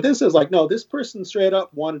 but this is like, no, this person straight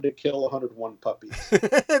up wanted to kill 101 puppies.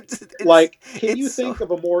 Like, can you think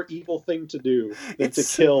of a more evil thing to do than to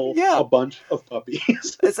kill a bunch of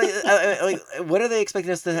puppies? It's like what are they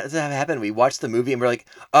expecting us to have happen? We watch the movie and we're like,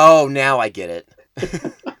 oh, now I get it.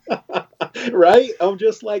 Right? I'm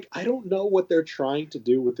just like, I don't know what they're trying to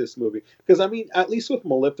do with this movie. Because, I mean, at least with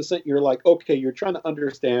Maleficent, you're like, okay, you're trying to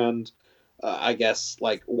understand I guess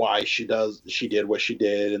like why she did what she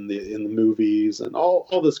did in the movies and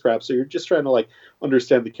all this crap. So you're just trying to like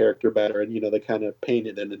understand the character better, and they kind of paint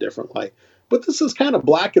it in a different light. But this is kind of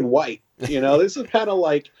black and white. This is kind of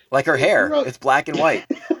like Like her if hair, you're out- it's black and white.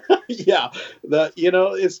 yeah,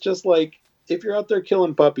 it's just like if you're out there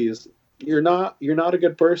killing puppies, you're not a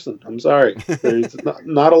good person. I'm sorry. There's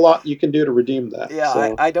not a lot you can do to redeem that. Yeah,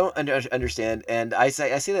 So, I don't understand, and I see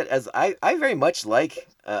that as I very much like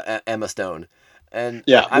Emma Stone, and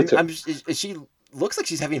Yeah, me too. she looks like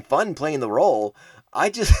she's having fun playing the role. I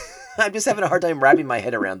just I'm just having a hard time wrapping my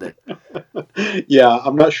head around it. yeah,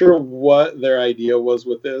 I'm not sure what their idea was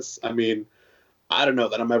with this. I mean, I don't know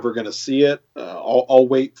that I'm ever going to see it. I'll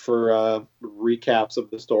wait for recaps of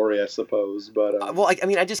the story, I suppose. But Well, I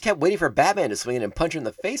mean, I just kept waiting for Batman to swing in and punch her in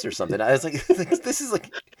the face or something. I was like, this is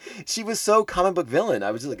like, she was so comic book villain.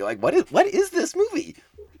 I was just like, what is this movie?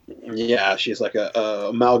 yeah, she's like a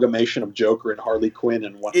amalgamation of Joker and Harley Quinn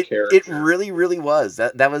in one character. It really, really was.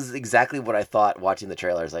 That was exactly what I thought watching the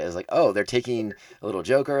trailers. I was like, oh, they're taking a little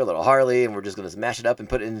Joker, a little Harley, and we're just going to smash it up and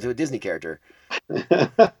put it into a Disney character.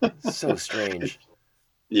 So strange.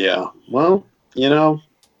 Yeah, well,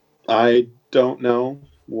 I don't know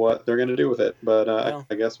what they're going to do with it, but Well.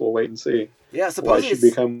 I guess we'll wait and see. Yeah, Why supposedly she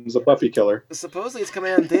becomes a puppy killer. it's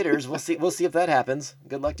coming out in theaters. We'll see. We'll see if that happens.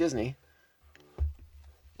 Good luck, Disney.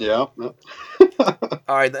 Yeah.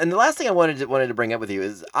 All right, and the last thing I wanted to bring up with you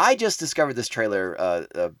is I just discovered this trailer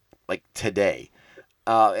like today,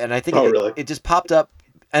 and I think really? it just popped up,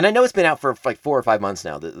 and I know it's been out for like 4 or 5 months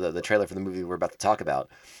now. The trailer for the movie we're about to talk about,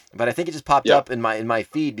 but I think it just popped Yeah. up in my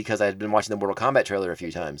feed because I had been watching the Mortal Kombat trailer a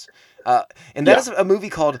few times, and that is a movie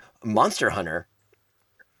called Monster Hunter,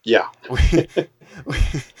 Yeah.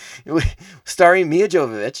 starring Mia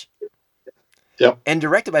Jovovich. Yep. And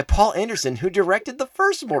directed by Paul Anderson, who directed the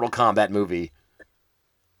first Mortal Kombat movie.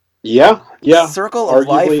 Yeah. Circle of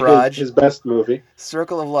Life, Arguably Raj. his best movie.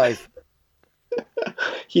 Circle of Life.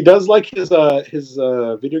 He does like his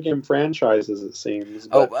video game franchises, it seems.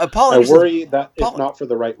 But Paul I Anderson's, worry that Paul- it's not for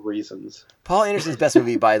the right reasons. Paul Anderson's best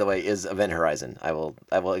movie, by the way, is Event Horizon. I will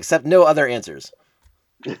accept no other answers.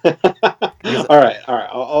 all right.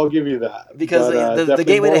 I'll give you that. Because But, the definitely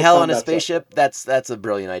Gateway to Mortal Hell on a Kombat's up spaceship, that's a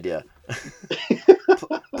brilliant idea.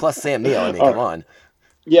 Plus Sam Neill, I mean, All come on.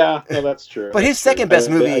 Yeah, no, that's true. But his That's true. second best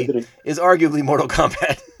I movie didn't- is arguably Mortal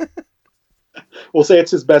Kombat. We'll say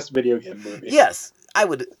it's his best video game movie. Yes, I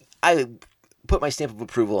would put my stamp of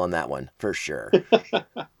approval on that one for sure.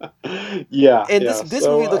 Yeah. And yeah. this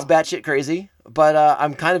So, movie looks batshit crazy, but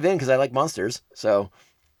I'm kind of in because I like monsters. So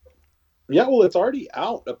Yeah, well, it's already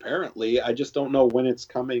out apparently. I just don't know when it's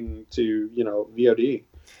coming to VOD,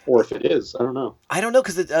 or if it is. I don't know. I don't know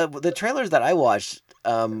because the trailers that I watched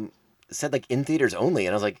said like in theaters only,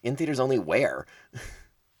 and I was like, in theaters only where?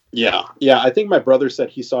 Yeah. I think my brother said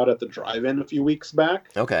he saw it at the drive-in a few weeks back.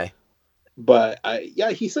 Okay. But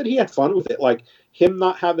he said he had fun with it. Like him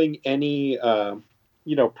not having any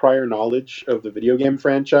prior knowledge of the video game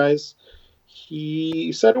franchise.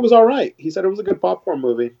 He said it was all right. He said it was a good popcorn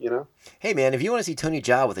movie. Hey man, if you want to see Tony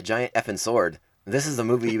Jaa with a giant effing sword, this is the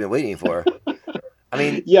movie you've been waiting for. I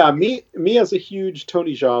mean, Yeah, me as a huge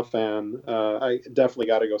Tony Jaa fan, I definitely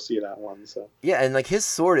got to go see that one. So yeah, and like his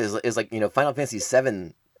sword is like Final Fantasy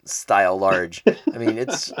VII style large. I mean,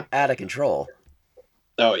 it's out of control.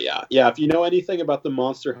 oh yeah. If you know anything about the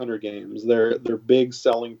Monster Hunter games, their big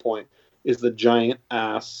selling point is the giant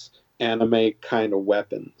ass anime kind of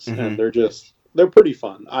weapons, Mhm. and they're pretty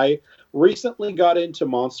fun. I recently got into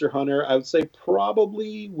Monster Hunter. I would say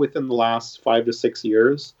probably within the last 5 to 6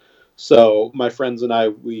 years. So my friends and I,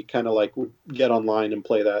 we kind of like would get online and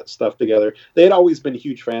play that stuff together. They had always been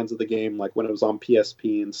huge fans of the game, like when it was on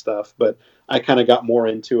PSP and stuff. But I kind of got more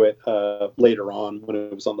into it later on when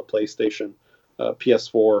it was on the PlayStation,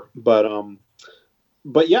 PS4.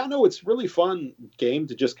 But yeah, no, it's really fun game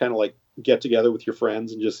to just kind of like get together with your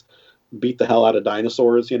friends and just beat the hell out of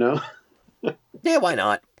dinosaurs. Yeah, why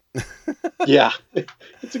not? Yeah,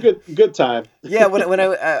 it's a good time. Yeah, when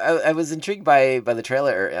I was intrigued by the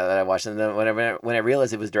trailer that I watched, and then when I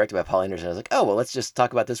realized it was directed by Paul Anderson, I was like, oh well, let's just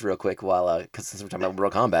talk about this real quick while because since we're talking about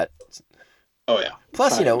Mortal Kombat. Oh yeah.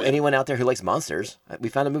 Plus, Time, man. anyone out there who likes monsters, we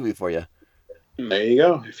found a movie for you. There you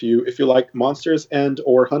go. If you like monsters and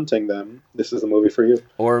or hunting them, this is a movie for you.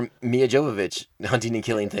 Or Mia Jovovich hunting and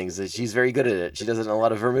killing things. She's very good at it. She does it in a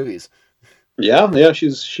lot of her movies. Yeah.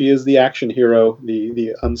 She is the action hero,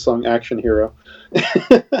 the unsung action hero.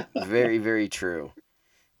 Very, very true.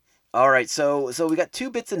 All right, so we got 2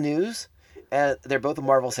 bits of news. They're both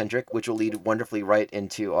Marvel centric, which will lead wonderfully right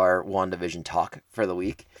into our WandaVision talk for the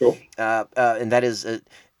week. Cool. And that is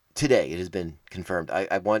today it has been confirmed.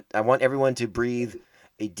 I want everyone to breathe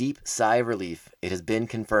a deep sigh of relief. It has been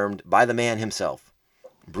confirmed by the man himself.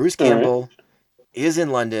 Bruce All right. Campbell is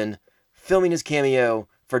in London filming his cameo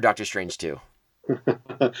for Doctor Strange 2.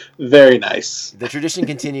 Very nice. The tradition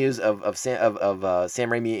continues of Sam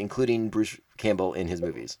Raimi including Bruce Campbell in his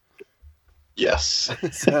movies. Yes.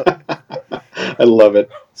 So I love it.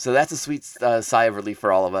 so that's a sweet sigh of relief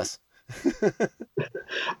for all of us.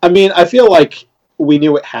 I mean, I feel like we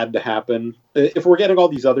knew it had to happen. If we're getting all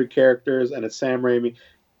these other characters and it's Sam Raimi,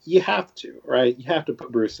 you have to, right? You have to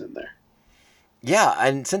put Bruce in there. Yeah,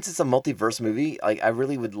 and since it's a multiverse movie, like I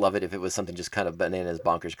really would love it if it was something just kind of bananas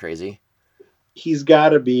bonkers crazy. He's got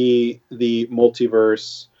to be the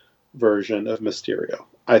multiverse version of Mysterio.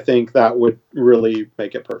 I think that would really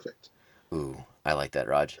make it perfect. Ooh, I like that,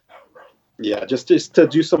 Raj. Yeah, just to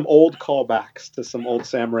do some old callbacks to some old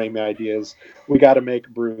Sam Raimi ideas, we got to make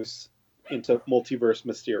Bruce into multiverse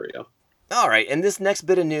Mysterio. All right, and this next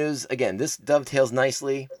bit of news, again, this dovetails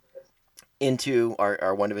nicely into our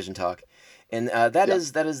WandaVision talk, and that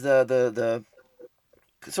is the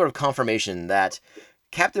sort of confirmation that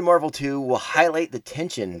Captain Marvel 2 will highlight the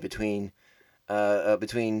tension between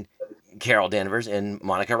Carol Danvers and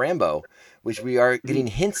Monica Rambeau, which we are getting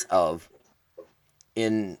hints of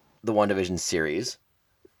in the WandaVision series.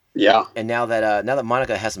 Yeah. And now that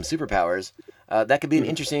Monica has some superpowers, that could be an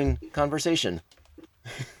interesting conversation.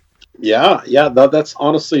 Yeah. That's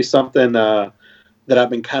honestly something that I've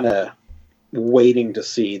been kind of waiting to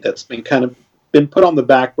see. That's been put on the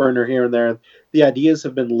back burner here and there. The ideas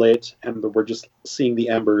have been lit, and we're just seeing the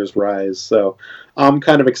embers rise. So I'm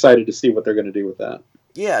kind of excited to see what they're going to do with that.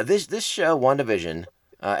 Yeah, this show, WandaVision,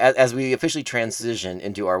 as we officially transition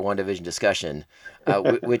into our WandaVision discussion,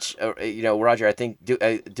 which Roger, I think do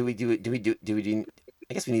we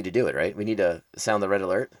I guess we need to do it, right? We need to sound the red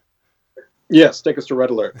alert. Yes, take us to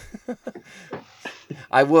red alert.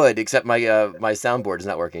 I would, except my my soundboard is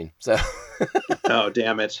not working. So. Oh,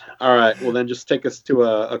 damn it! All right, well then just take us to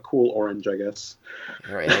a cool orange, I guess.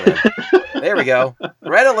 All right, hang on. There we go.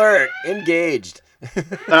 Red alert, engaged.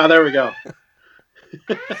 There we go.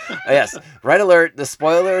 Yes, red alert. The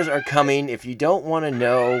spoilers are coming. If you don't want to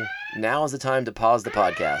know, now is the time to pause the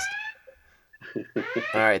podcast.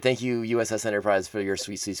 All right, thank you, USS Enterprise, for your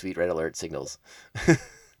sweet red alert signals.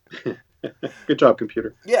 Good job,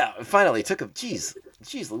 computer. Yeah, finally took a jeez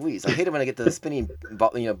Louise. I hate it when I get the spinning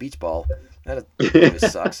beach ball. That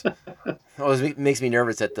always sucks. It always makes me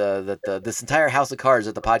nervous that this entire house of cards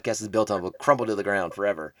that the podcast is built on will crumble to the ground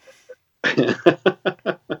forever.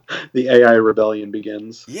 The AI rebellion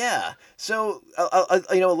begins. Yeah. So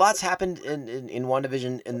a lot's happened in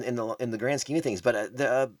WandaVision in the grand scheme of things, but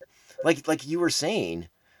like you were saying,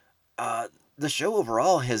 the show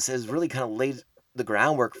overall has really kind of laid the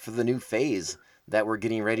groundwork for the new phase that we're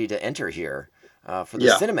getting ready to enter here for the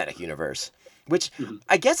cinematic universe, which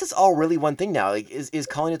I guess it's all really one thing now. Like, is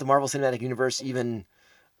calling it the Marvel Cinematic Universe even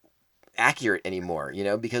accurate anymore?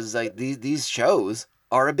 Because like these shows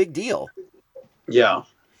are a big deal. Yeah.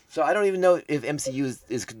 So I don't even know if MCU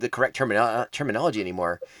is the correct terminology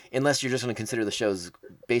anymore, unless you're just going to consider the shows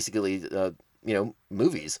basically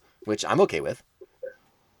movies, which I'm okay with.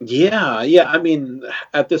 Yeah. I mean,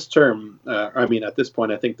 at this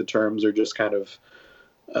point, I think the terms are just kind of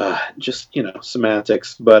just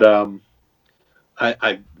semantics. But I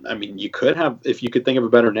mean, you could have, if you could think of a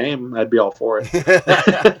better name, I'd be all for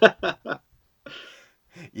it.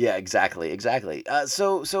 Yeah, exactly.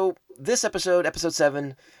 So this episode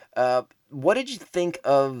 7, what did you think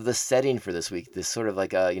of the setting for this week? This sort of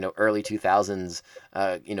like early 2000s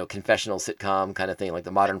confessional sitcom kind of thing, like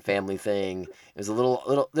the Modern Family thing. It was a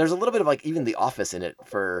little there's a little bit of like even The Office in it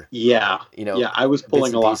for I was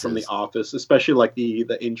pulling a lot from The Office, especially like the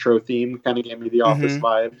intro theme kind of gave me The Office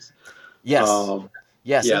vibes. Yes.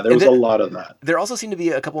 Yes. Yeah, there was a lot of that. There also seemed to be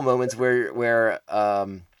a couple moments where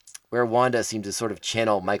Wanda seemed to sort of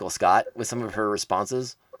channel Michael Scott with some of her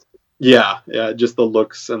responses. Yeah, just the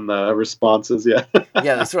looks and the responses. Yeah,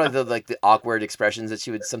 yeah, sort of the awkward expressions that she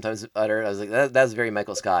would sometimes utter. I was like, that's very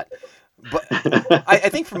Michael Scott. But I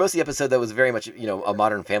think for most of the episode, that was very much a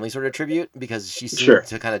Modern Family sort of tribute, because she seemed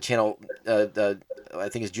to kind of channel I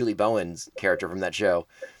think it's Julie Bowen's character from that show,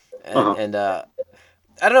 and I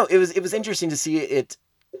don't know. It was interesting to see it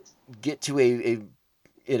get to a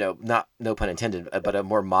not, no pun intended, but a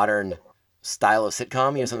more modern style of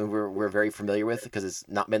sitcom, something we're very familiar with because it's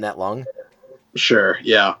not been that long. Sure,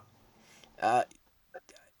 yeah. I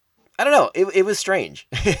don't know. It was strange.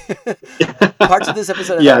 Parts of this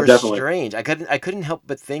episode were definitely strange. I couldn't help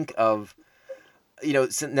but think of,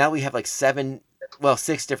 so now we have like 6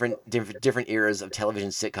 different eras of television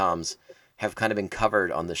sitcoms have kind of been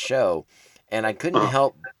covered on the show, and I couldn't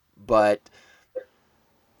help but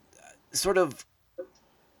sort of.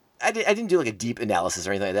 I didn't do like a deep analysis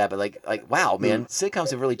or anything like that, but like wow, man,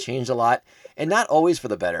 sitcoms have really changed a lot, and not always for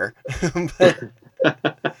the better.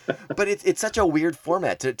 but it's such a weird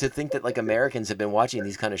format to think that like Americans have been watching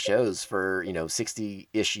these kind of shows for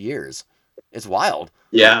 60-ish years. It's wild.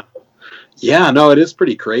 Yeah. Yeah, no, it is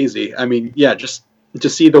pretty crazy. I mean, yeah, just to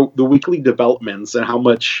see the weekly developments and how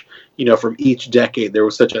much, from each decade there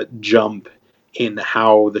was such a jump in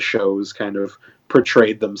how the shows kind of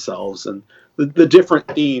portrayed themselves and the different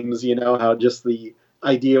themes, how just the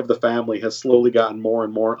idea of the family has slowly gotten more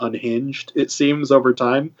and more unhinged, it seems, over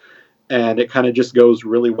time. And it kind of just goes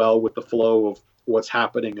really well with the flow of what's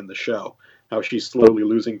happening in the show, how she's slowly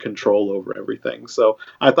losing control over everything. So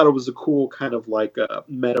I thought it was a cool kind of like a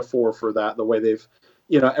metaphor for that, the way they've,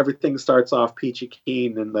 everything starts off peachy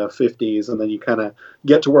keen in the 50s, and then you kind of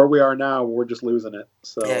get to where we are now, we're just losing it.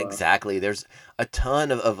 So yeah, exactly. There's a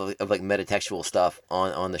ton of like metatextual stuff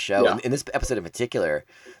on the show. Yeah. In this episode in particular,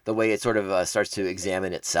 the way it sort of starts to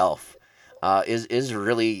examine itself is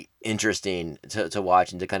really interesting to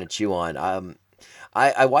watch and to kind of chew on.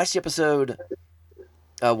 I watched the episode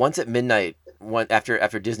once at midnight,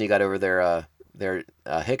 after Disney got over their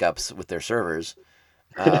hiccups with their servers.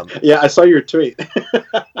 Yeah, I saw your tweet.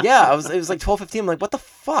 Yeah, it was like 12:15. I'm like, what the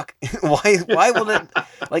fuck? Why will it,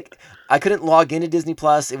 like, I couldn't log into Disney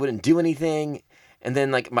Plus. It wouldn't do anything. And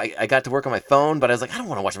then like I got to work on my phone, but I was like, I don't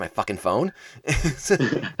want to watch on my fucking phone.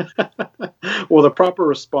 Well, the proper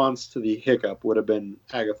response to the hiccup would have been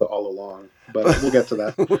Agatha all along, but we'll get to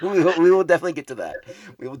that. we will definitely get to that.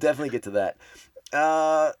 We will definitely get to that.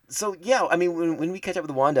 So yeah, I mean, when we catch up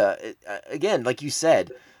with Wanda, again, like you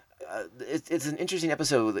said, it's an interesting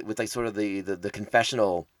episode with like sort of the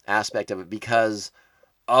confessional aspect of it because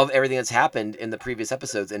of everything that's happened in the previous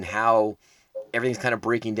episodes and how everything's kind of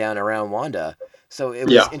breaking down around Wanda. So it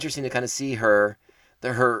was interesting to kind of see her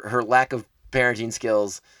lack of parenting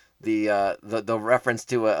skills, the reference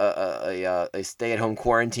to a stay-at-home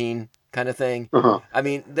quarantine kind of thing. Uh-huh. I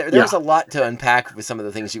mean, there's a lot to unpack with some of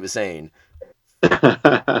the things she was saying.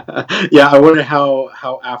 Yeah, I wonder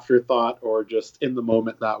how afterthought or just in the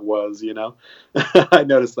moment that was. I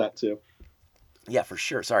noticed that too. Yeah, for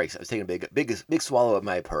sure. Sorry, I was taking a big swallow of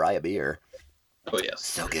my Pariah beer. Oh yes,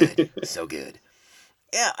 so good, so good.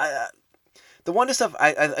 Yeah, the Wanda stuff.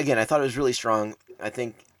 I thought it was really strong. I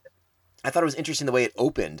thought it was interesting the way it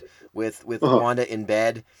opened with Wanda in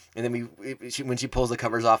bed, and then when she pulls the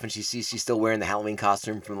covers off and she sees she's still wearing the Halloween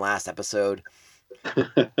costume from the last episode.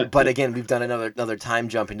 But again, we've done another time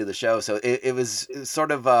jump into the show, so it was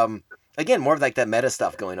sort of again more of like that meta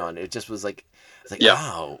stuff going on. It just was like it's like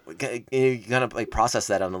wow, you kind of like process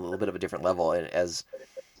that on a little bit of a different level, and as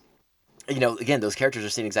again, those characters are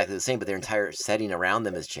staying exactly the same, but their entire setting around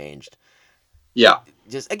them has changed. Yeah.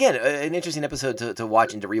 Just again, an interesting episode to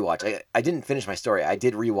watch and to rewatch. I didn't finish my story. I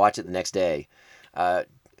did rewatch it the next day,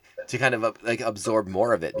 to kind of like absorb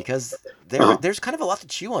more of it because there's kind of a lot to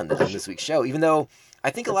chew on this week's show. Even though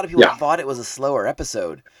I think a lot of people thought it was a slower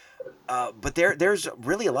episode, but there's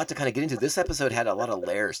really a lot to kind of get into. This episode had a lot of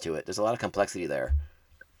layers to it. There's a lot of complexity there.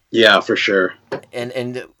 Yeah, for sure.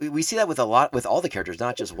 And we see that with all the characters,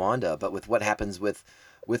 not just Wanda, but with what happens with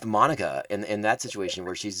Monica in that situation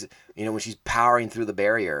where she's when she's powering through the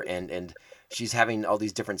barrier and she's having all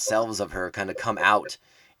these different selves of her kind of come out,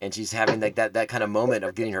 and she's having like that kind of moment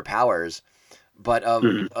of getting her powers, but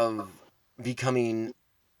of becoming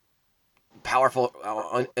powerful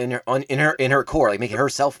in her core, like making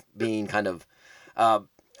herself being kind of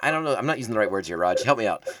I don't know. I'm not using the right words here, Raj. Help me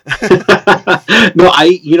out. No,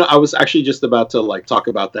 I was actually just about to like talk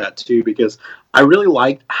about that too, because I really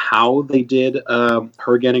liked how they did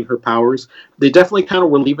her getting her powers. They definitely kind of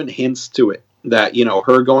were leaving hints to it that,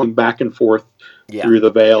 her going back and forth through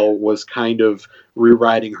the veil was kind of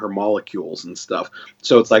rewriting her molecules and stuff.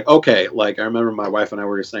 So it's like, okay, like I remember my wife and I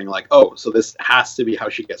were saying like, oh, so this has to be how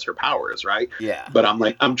she gets her powers, right? Yeah. But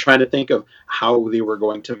I'm trying to think of how they were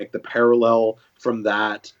going to make the parallel from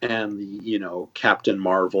that and the, Captain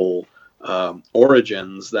Marvel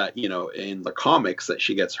origins that, in the comics that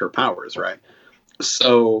she gets her powers, right?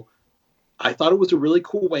 So I thought it was a really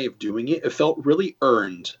cool way of doing it. It felt really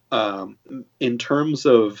earned in terms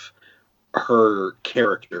of her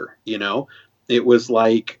character, It was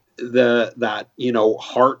like that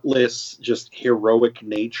heartless, just heroic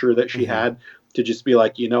nature that she had to just be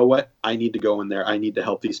like, you know what? I need to go in there. I need to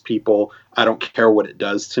help these people. I don't care what it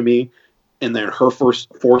does to me. And then her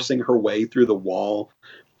forcing her way through the wall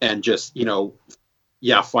and just,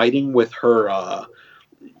 fighting with her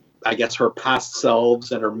I guess her past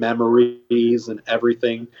selves and her memories and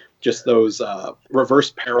everything, just those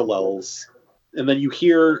reverse parallels. And then you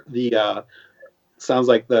hear the sounds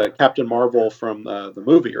like the Captain Marvel from the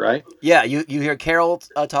movie, right? Yeah, you hear Carol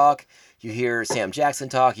talk, you hear Sam Jackson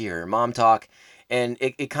talk, you hear her mom talk, and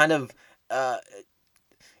it kind of uh,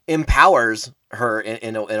 empowers her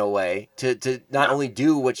in a way to not Yeah. only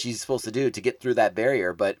do what she's supposed to do to get through that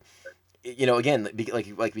barrier, but again,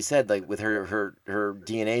 like we said, like with her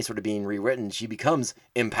DNA sort of being rewritten, she becomes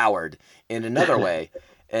empowered in another way,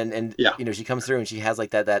 and Yeah. she comes through and she has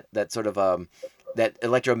like that sort of that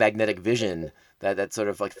electromagnetic vision, that sort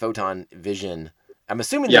of like photon vision. I'm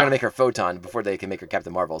assuming they're Yeah. gonna make her Photon before they can make her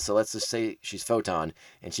Captain Marvel. So let's just say she's Photon,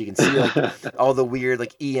 and she can see like all the weird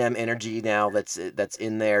like EM energy now that's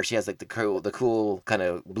in there. She has like the cool kind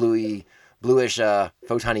of bluish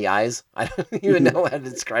photony eyes. I don't even know how to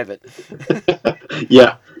describe it.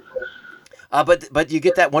 Yeah. But you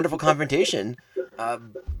get that wonderful confrontation uh,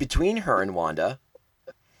 between her and Wanda,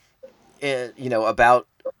 and about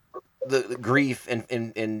the grief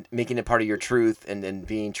and making it part of your truth and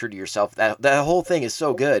being true to yourself. That whole thing is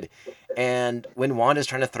so good. And when Wanda's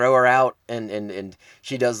trying to throw her out and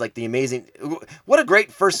she does like the amazing, what a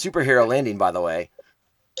great first superhero landing, by the way.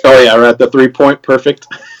 Oh yeah, we're at the 3-point perfect.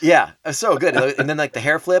 Yeah, so good. And then like the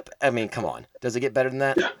hair flip. I mean, come on, does it get better than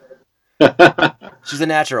that? She's a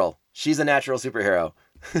natural. She's a natural superhero.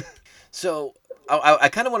 So I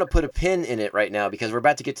kind of want to put a pin in it right now because we're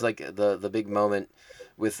about to get to like the big moment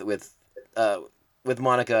with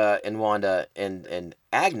Monica and Wanda and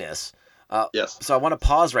Agnes. Yes. So I want to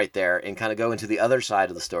pause right there and kind of go into the other side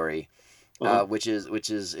of the story, Uh-huh. which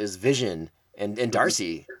is Vision and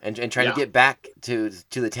Darcy and trying Yeah. to get back to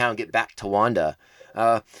the town, get back to Wanda.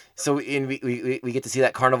 So we get to see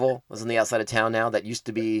that carnival was on the outside of town now that used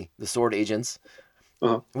to be the Sword Agents.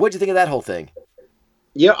 Uh-huh. What'd you think of that whole thing?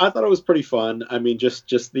 Yeah, I thought it was pretty fun. I mean, just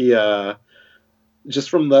the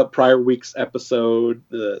just from the prior week's episode,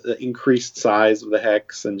 the increased size of the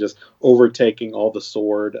hex and just overtaking all the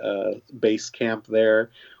sword base camp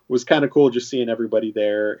there was kind of cool. Just seeing everybody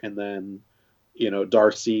there, and then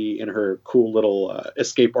Darcy in her cool little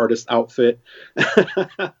escape artist outfit.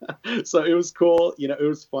 So it was cool. It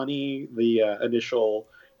was funny the initial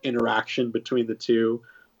interaction between the two.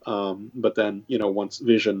 But then once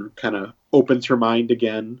Vision kind of opens her mind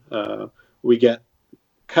again, we get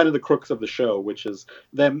kind of the crux of the show, which is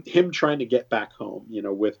him trying to get back home,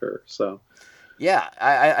 with her. So Yeah,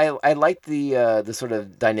 I liked the sort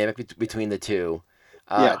of dynamic between the two.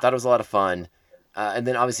 I yeah, thought it was a lot of fun, and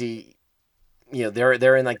then obviously,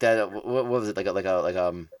 they're in like that. What was it like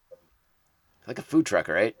a food truck,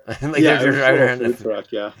 right? Like yeah, they're it was a driving little around in a food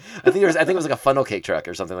truck, yeah, I think it was like a funnel cake truck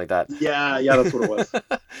or something like that. yeah, that's what it was.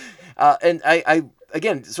 And I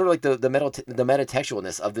again sort of like the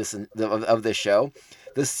metatextualness of this show,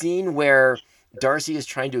 the scene where Darcy is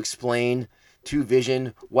trying to explain to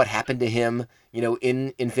Vision what happened to him,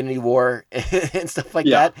 in Infinity War and stuff like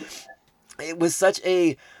Yeah. that. It was such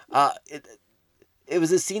a it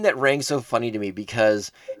was a scene that rang so funny to me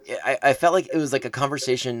because I felt like it was like a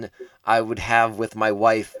conversation I would have with my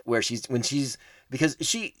wife where because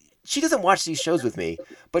she doesn't watch these shows with me,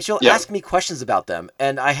 but she'll Yeah. ask me questions about them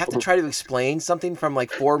and I have to try to explain something from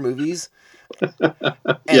like 4 movies. And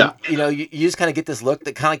Yeah. you just kind of get this look,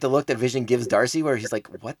 that kind of like the look that Vision gives Darcy where he's like,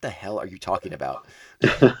 what the hell are you talking about?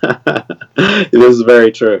 It is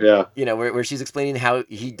very true. Yeah. Where she's explaining how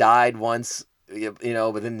he died once,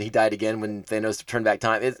 but then he died again when Thanos turned back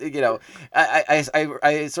time.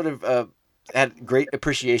 I sort of had great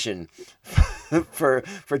appreciation for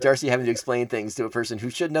Darcy having to explain things to a person who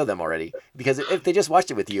should know them already. Because if they just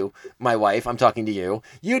watched it with you, my wife, I'm talking to you,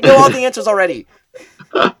 you know all the answers already.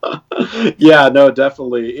 Yeah, no,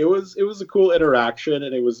 definitely. It was a cool interaction,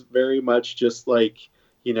 and it was very much just like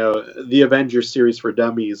the Avengers series for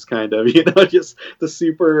dummies, kind of. Just the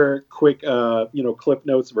super quick clip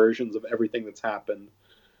notes versions of everything that's happened.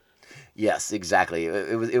 Yes, exactly.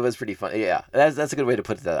 It was pretty fun. Yeah, that's a good way to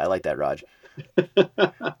put it. I like that, Raj.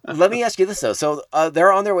 Let me ask you this though. So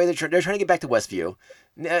they're on their way. They're trying to get back to Westview,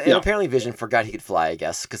 and Yeah. apparently Vision forgot he could fly. I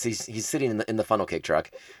guess because he's sitting in the funnel cake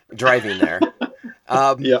truck, driving there.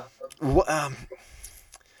 Yeah.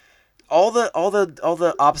 All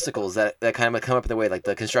the obstacles that kind of come up in the way, like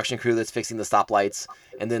the construction crew that's fixing the stoplights,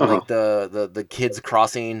 and then like the kids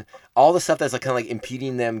crossing, all the stuff that's like kind of like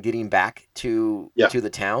impeding them getting back to the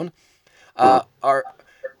town.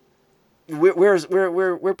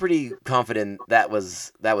 We're pretty confident that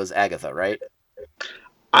was Agatha, right?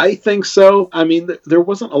 I think so. I mean, there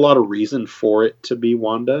wasn't a lot of reason for it to be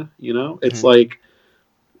Wanda. It's like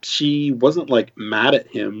she wasn't like mad at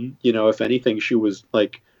him. If anything, she was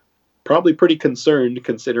like probably pretty concerned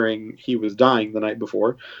considering he was dying the night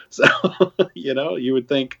before. So, you would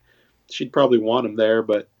think she'd probably want him there,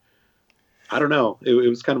 but I don't know. It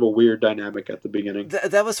was kind of a weird dynamic at the beginning.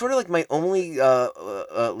 That was sort of like my only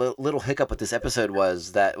little hiccup with this episode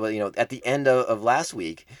was that, well, at the end of last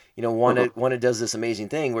week, Wanda does this amazing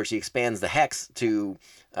thing where she expands the hex to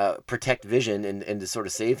protect Vision and to sort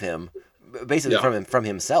of save him, basically from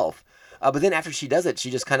himself. But then after she does it,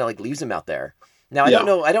 she just kind of like leaves him out there. Now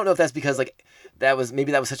I don't know if that's because like that was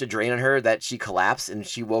such a drain on her that she collapsed and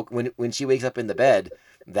she woke when she wakes up in the bed,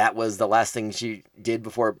 that was the last thing she did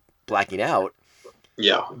before blacking out.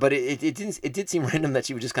 Yeah. But it did seem random that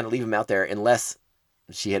she would just kind of leave him out there unless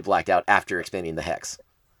she had blacked out after expanding the hex.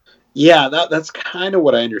 Yeah, that's kind of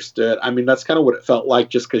what I understood. I mean, that's kind of what it felt like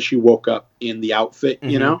just because she woke up in the outfit,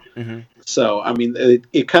 Mm-hmm. So, I mean,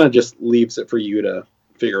 it kind of just leaves it for you to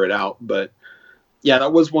figure it out. But yeah,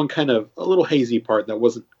 that was one kind of a little hazy part that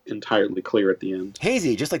wasn't entirely clear at the end.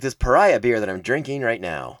 Hazy, just like this Pariah beer that I'm drinking right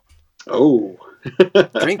now. Oh.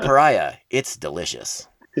 Drink Pariah. It's delicious.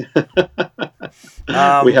 We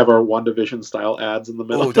have our WandaVision style ads in the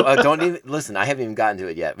middle. Don't even listen. I haven't even gotten to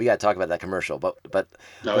it yet. We got to talk about that commercial, but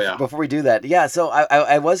before we do that, yeah. So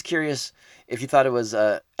I was curious if you thought it was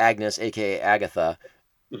Agnes, aka Agatha,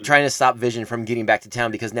 trying to stop Vision from getting back to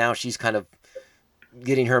town because now she's kind of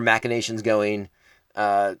getting her machinations going.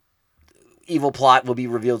 Evil plot will be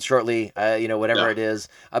revealed shortly. Whatever it is.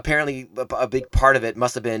 Apparently, a big part of it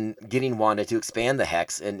must have been getting Wanda to expand the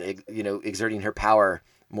hex and exerting her power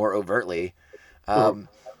more overtly. So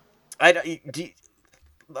let's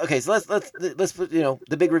put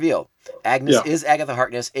the big reveal. Agnes is Agatha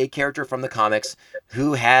Harkness, a character from the comics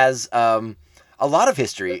who has a lot of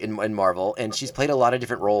history in Marvel, and she's played a lot of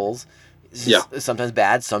different roles. Sometimes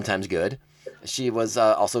bad, sometimes good. She was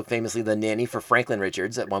also famously the nanny for Franklin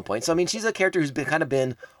Richards at one point. So I mean, she's a character who's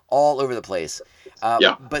been all over the place.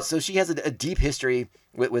 But so she has a deep history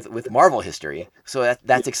with Marvel history. So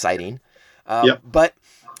that's exciting. But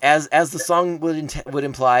as the song would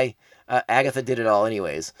imply, Agatha did it all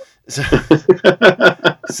anyways. So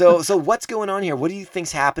what's going on here? What do you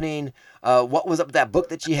think's happening? What was up with that book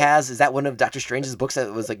that she has? Is that one of Doctor Strange's books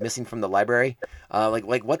that was like missing from the library?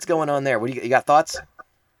 Like what's going on there? What do you got thoughts?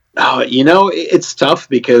 Oh, it's tough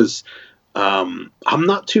because I'm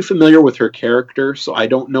not too familiar with her character, so I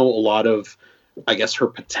don't know a lot of, I guess, her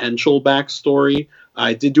potential backstory.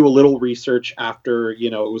 I did do a little research after,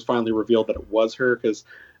 it was finally revealed that it was her, because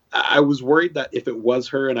I was worried that if it was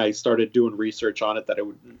her and I started doing research on it, that it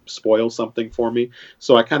would spoil something for me.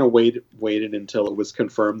 So I kind of waited until it was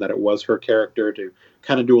confirmed that it was her character to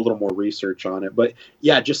kind of do a little more research on it. But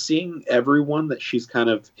yeah, just seeing everyone that she's kind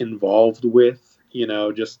of involved with,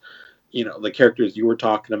 the characters you were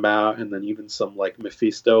talking about, and then even some like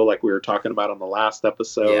Mephisto, like we were talking about on the last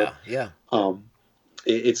episode. Yeah.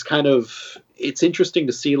 It's interesting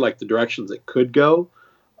to see like the directions it could go.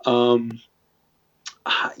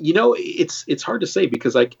 It's hard to say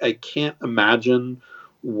because I can't imagine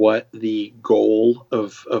what the goal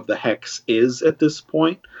of the Hex is at this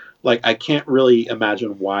point. Like, I can't really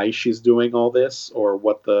imagine why she's doing all this or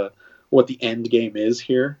what the end game is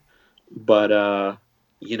here. But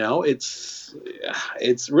it's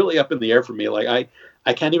really up in the air for me. Like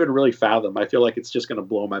I can't even really fathom. I feel like it's just going to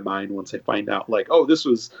blow my mind once I find out, like, oh, this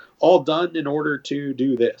was all done in order to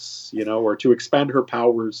do this, or to expand her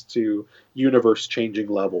powers to universe-changing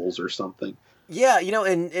levels or something. Yeah,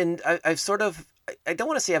 and I've sort of, I don't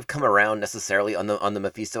want to say I've come around necessarily on the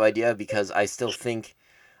Mephisto idea, because I still think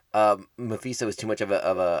Mephisto is too much of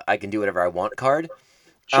a I can do whatever I want card.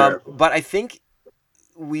 Sure. But I think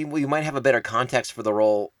we might have a better context for the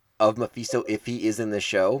role of Mephisto if he is in the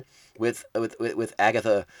show, with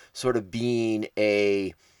Agatha sort of being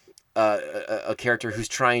a character who's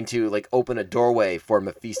trying to like open a doorway for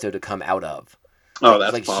Mephisto to come out of. Oh,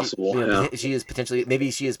 that's possible. She is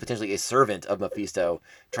potentially a servant of Mephisto,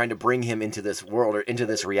 trying to bring him into this world or into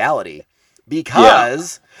this reality.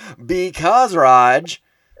 Because Raj,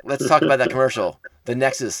 let's talk about that commercial, the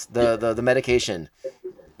Nexus, the medication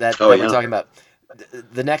that we're talking about.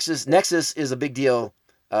 The Nexus is a big deal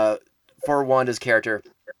for Wanda's character.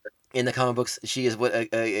 In the comic books, she is what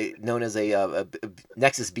known as a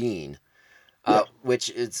Nexus being, which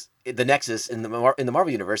is the Nexus in the Marvel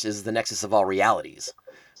universe is the Nexus of all realities.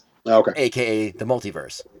 Okay. AKA the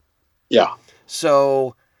multiverse. Yeah.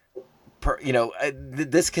 So,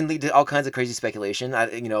 this can lead to all kinds of crazy speculation.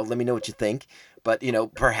 Let me know what you think. But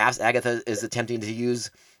perhaps Agatha is attempting to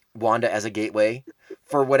use Wanda as a gateway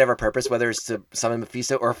for whatever purpose, whether it's to summon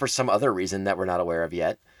Mephisto or for some other reason that we're not aware of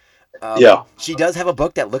yet. She does have a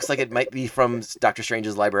book that looks like it might be from Doctor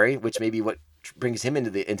Strange's library, which may be what brings him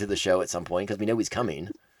into the show at some point because we know he's coming.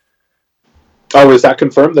 Oh, is that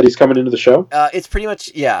confirmed that he's coming into the show? It's pretty much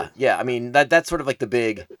yeah. I mean that's sort of like the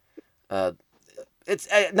big. It's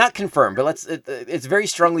not confirmed, but it's very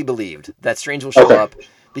strongly believed that Strange will show up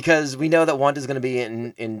because we know that Wanda's going to be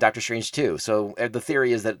in Doctor Strange too. So the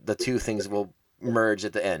theory is that the two things will merge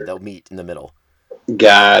at the end. They'll meet in the middle.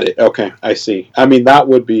 Got it. Okay, I see. I mean, that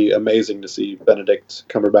would be amazing to see Benedict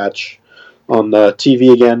Cumberbatch on the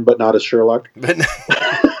TV again, but not as Sherlock. But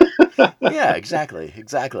yeah,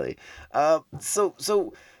 exactly.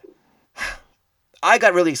 So I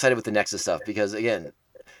got really excited with the Nexus stuff because again,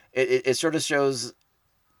 it sort of shows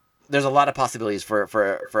there's a lot of possibilities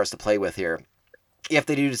for us to play with here. If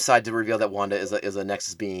they do decide to reveal that Wanda is a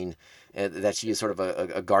Nexus being, that she is sort of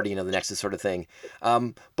a guardian of the Nexus sort of thing.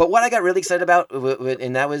 But what I got really excited about,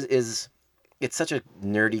 and that is it's such a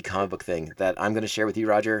nerdy comic book thing that I'm going to share with you,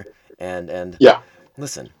 Roger. And yeah,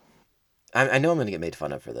 listen, I know I'm going to get made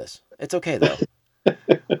fun of for this. It's okay though.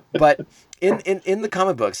 But in the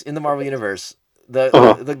comic books, in the Marvel Universe,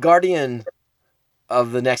 the guardian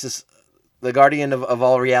of the Nexus, the guardian of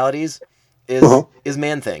all realities, is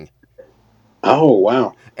Man-Thing. Oh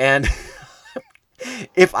wow! And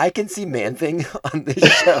if I can see Man-Thing on this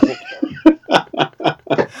show,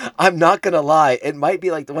 I'm not gonna lie, it might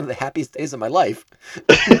be like one of the happiest days of my life.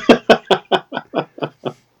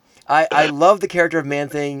 I love the character of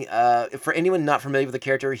Man-Thing. For anyone not familiar with the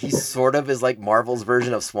character, he sort of is like Marvel's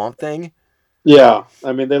version of Swamp Thing. Yeah,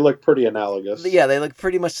 I mean they look pretty analogous. Yeah, they look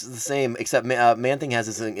pretty much the same, except Man-Thing has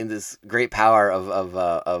this great power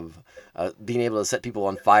of being able to set people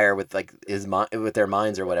on fire with like with their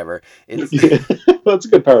minds or whatever. That's a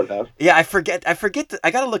good power to have. Yeah, I forget.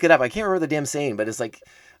 I gotta look it up. I can't remember the damn saying, but it's like,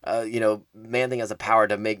 Man-Thing has a power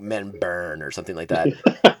to make men burn or something like that.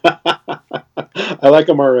 I like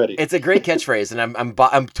him already. It's a great catchphrase, and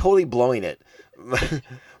I'm totally blowing it.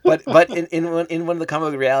 But in one of the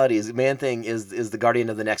comic realities, Man-Thing is the guardian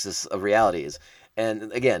of the Nexus of realities.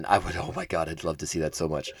 And again, oh my god, I'd love to see that so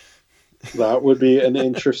much. That would be an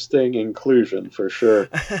interesting inclusion for sure.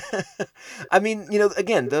 I mean,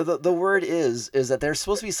 again, the word is that there's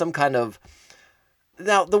supposed to be some kind of,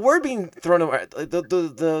 now the word being thrown around,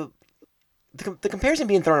 the comparison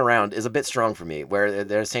being thrown around is a bit strong for me, where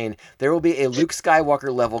they're saying there will be a Luke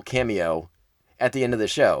Skywalker level cameo at the end of the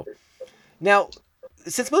show. Now,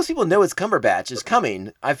 since most people know it's Cumberbatch is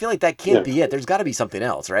coming, I feel like that can't be it. There's got to be something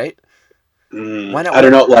else, right? Why not? I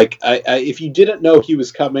don't know. Like, if you didn't know he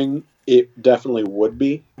was coming, it definitely would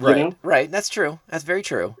be. Right. You know? Right. That's true. That's very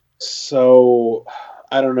true. So,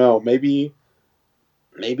 I don't know. Maybe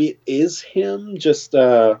it is him. Just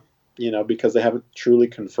because they haven't truly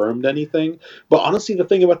confirmed anything. But honestly, the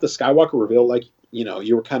thing about the Skywalker reveal, like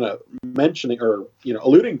you were kind of mentioning or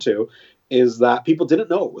alluding to, is that people didn't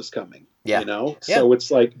know it was coming. Yeah. So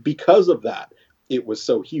it's like because of that, it was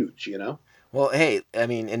so huge. Well, hey, I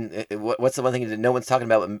mean, and what's the one thing that no one's talking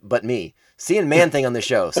about but me? Seeing Man-Thing on the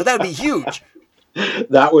show. So that would be huge.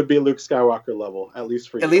 That would be Luke Skywalker level, at least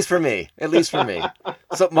for you. At least for me.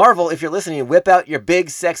 So Marvel, if you're listening, whip out your big,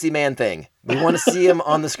 sexy Man-Thing. We want to see him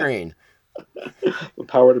on the screen. The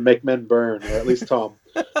power to make men burn, or at least Tom.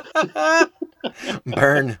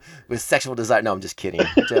 Burn with sexual desire. No, I'm just kidding.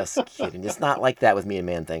 It's not like that with me and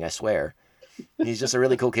Man-Thing, I swear. He's just a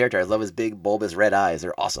really cool character. I love his big, bulbous red eyes.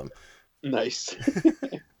 They're awesome. Nice.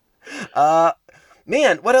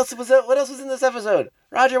 Man, what else was in this episode?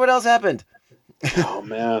 Roger, what else happened? Oh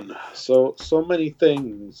man, so many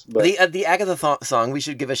things. But the Agatha song we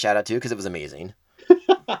should give a shout out to because it was amazing.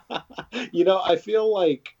 I feel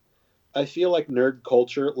like nerd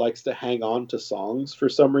culture likes to hang on to songs for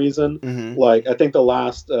some reason. Mm-hmm. Like I think the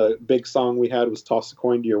last big song we had was "Toss a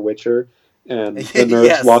Coin to Your Witcher." And the nerds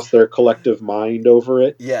yes. lost their collective mind over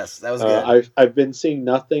it. Yes, that was good. I've been seeing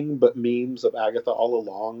nothing but memes of Agatha all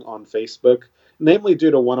along on Facebook, namely due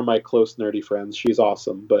to one of my close nerdy friends. She's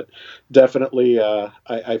awesome, but definitely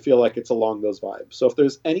I feel like it's along those vibes. So if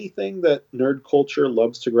there's anything that nerd culture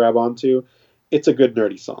loves to grab onto, it's a good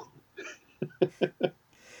nerdy song.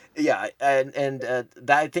 Yeah, and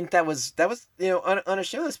I think that was on a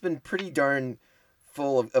show that's been pretty darn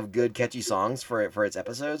full of good catchy songs for its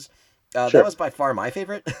episodes. Sure. That was by far my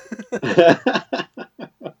favorite.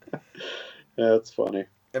 That's funny.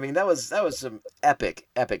 I mean, that was some epic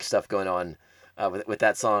stuff going on with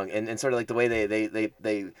that song, and sort of like the way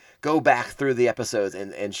they go back through the episodes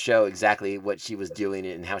and show exactly what she was doing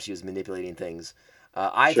and how she was manipulating things.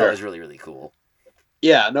 I thought it was really, really cool.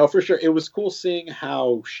 Yeah, no, for sure. It was cool seeing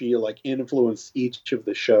how she influenced each of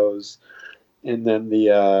the shows, and then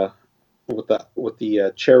with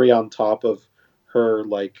the cherry on top of her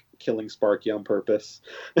like killing Sparky on purpose.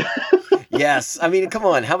 Yes, I mean, come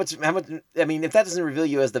on, how much? I mean, if that doesn't reveal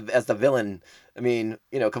you as the villain, I mean,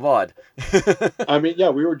 come on. I mean, yeah,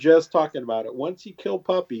 we were just talking about it. Once you kill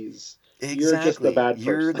puppies, you're just the bad person.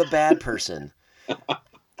 You're the bad person.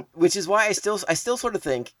 Which is why I still sort of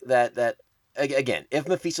think that again, if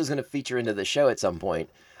Mephisto's going to feature into the show at some point,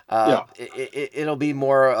 it'll be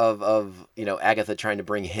more of Agatha trying to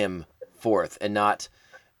bring him forth, and not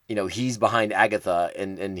he's behind Agatha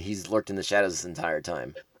and he's lurked in the shadows this entire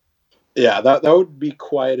time. Yeah, that would be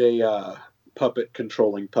quite a puppet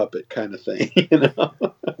controlling puppet kind of thing.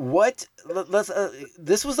 What?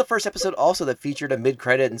 This was the first episode also that featured a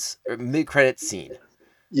mid-credits scene.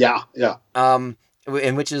 Yeah.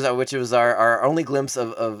 And which was our only glimpse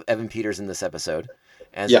of Evan Peters in this episode,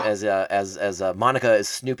 as Monica is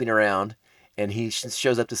snooping around, and he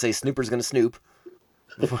shows up to say Snooper's gonna snoop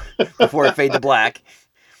before it fade to black.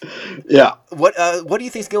 Yeah. What do you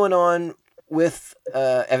think's going on with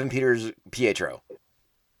Evan Peters' Pietro?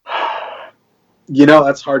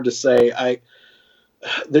 That's hard to say.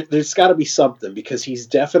 There's got to be something, because he's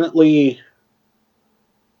definitely,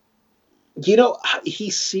 he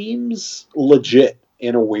seems legit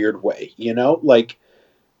in a weird way, like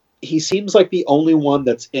he seems like the only one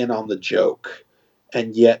that's in on the joke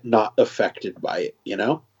and yet not affected by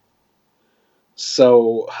it,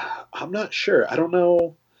 So I'm not sure. I don't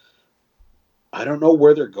know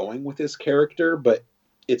where they're going with his character, but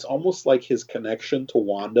it's almost like his connection to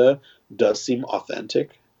Wanda does seem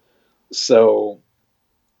authentic. So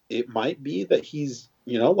it might be that he's,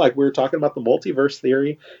 like we were talking about the multiverse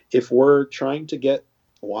theory, if we're trying to get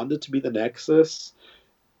Wanda to be the Nexus,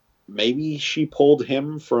 maybe she pulled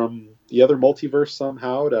him from the other multiverse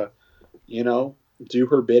somehow to, do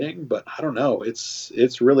her bidding. But I don't know.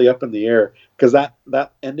 It's really up in the air, because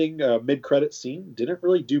that ending mid-credit scene didn't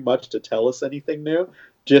really do much to tell us anything new.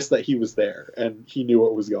 Just that he was there and he knew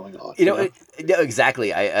what was going on.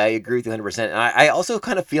 Exactly. I agree with you 100%. And I also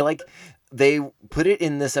kind of feel like they put it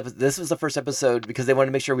in this episode. This was the first episode because they wanted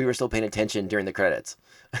to make sure we were still paying attention during the credits.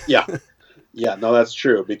 Yeah. Yeah, no, that's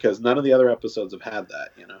true, because none of the other episodes have had that,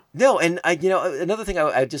 No, and another thing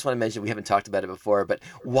I just want to mention, we haven't talked about it before, but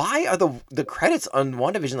why are the credits on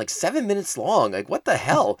WandaVision like 7 minutes long? Like, what the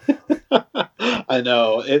hell? I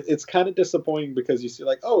know. It's kind of disappointing, because you see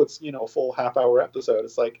like, oh, it's, a full half-hour episode.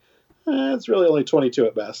 It's like, it's really only 22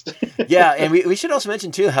 at best. Yeah, and we should also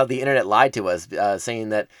mention, too, how the internet lied to us, saying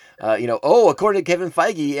that, according to Kevin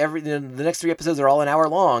Feige, the next 3 episodes are all an hour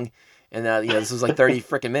long. And this was like 30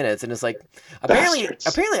 freaking minutes, and it's like apparently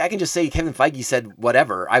I can just say Kevin Feige said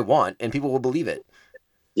whatever I want, and people will believe it.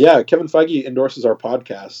 Yeah, Kevin Feige endorses our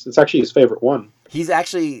podcast. It's actually his favorite one. He's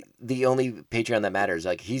actually the only Patreon that matters.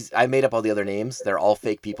 Like I made up all the other names; they're all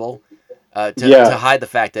fake people to hide the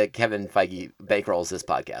fact that Kevin Feige bankrolls this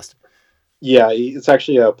podcast. Yeah, it's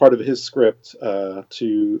actually a part of his script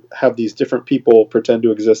to have these different people pretend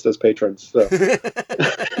to exist as patrons. So.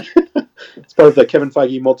 It's part of the Kevin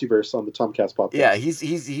Feige multiverse on the Tomcast podcast. Yeah, he's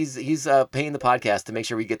paying the podcast to make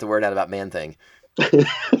sure we get the word out about Man-Thing.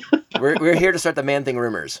 We're here to start the Man-Thing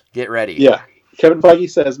rumors. Get ready. Yeah, Kevin Feige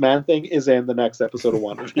says Man-Thing is in the next episode of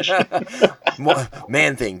WandaVision.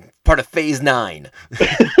 Man-Thing, part of Phase 9.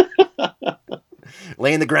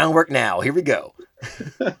 Laying the groundwork now. Here we go.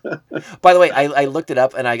 By the way, I looked it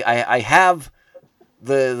up, and I have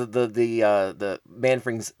the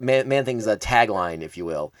Man-Thing's tagline, if you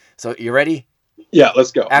will. So you ready? Yeah,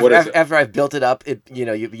 let's go. After, what is it? After I've built it up,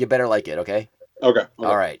 you better like it, okay? Okay.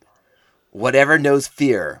 All right. Whatever knows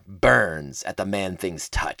fear burns at the Man-Thing's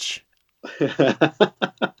touch.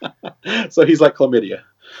 So he's like chlamydia.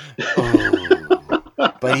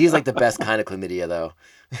 Oh. But he's like the best kind of chlamydia, though.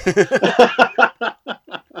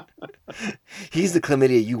 He's the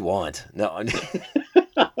chlamydia you want. No.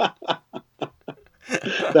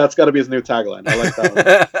 That's got to be his new tagline. I like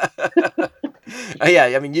that one. Yeah,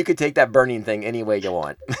 I mean, you could take that burning thing any way you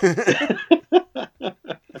want.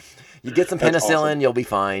 You get some penicillin, awesome. You'll be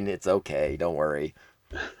fine. It's okay. Don't worry.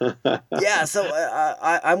 Yeah, so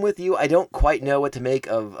I'm with you. I don't quite know what to make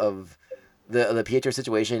of the Pietro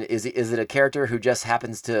situation. Is it a character who just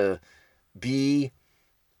happens to be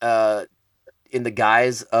in the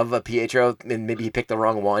guise of a Pietro, and maybe he picked the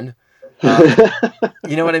wrong one?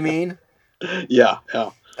 You know what I mean? Yeah.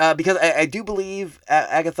 Because I do believe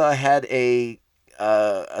Agatha had a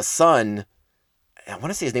son. I want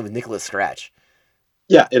to say his name was Nicholas Scratch.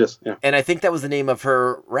 Yeah, it is. Yeah. And I think that was the name of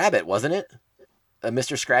her rabbit, wasn't it?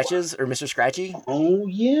 Mr. Scratches or Mr. Scratchy? Oh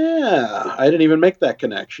yeah, I didn't even make that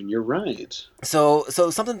connection. You're right. So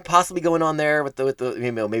something possibly going on there with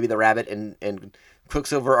the maybe the rabbit and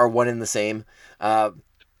Quicksilver are one and the same.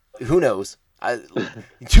 Who knows?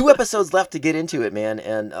 2 episodes left to get into it, man,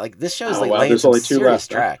 and like this show's Oh, like wow, laying there's some only 2 serious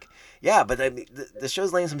left, huh? track. Yeah, but I mean, the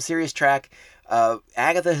show's laying some serious track.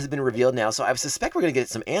 Agatha has been revealed now, so I suspect we're gonna get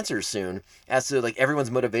some answers soon as to like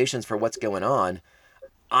everyone's motivations for what's going on.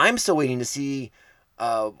 I'm still waiting to see,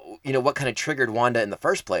 what kind of triggered Wanda in the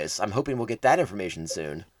first place. I'm hoping we'll get that information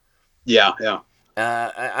soon. Yeah.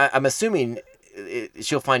 I'm assuming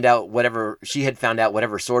she'll find out whatever she had found out,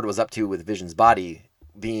 whatever Sword was up to with Vision's body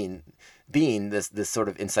being this sort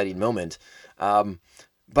of inciting moment.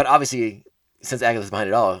 But obviously, since Agatha's behind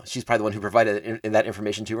it all, she's probably the one who provided that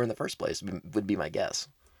information to her in the first place. Would be my guess.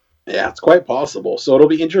 Yeah, it's quite possible. So it'll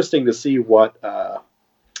be interesting to see what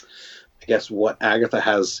what Agatha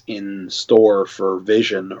has in store for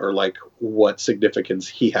Vision, or like what significance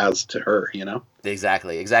he has to her.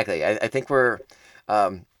 Exactly. I think we're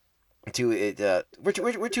to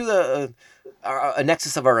a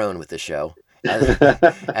nexus of our own with this show.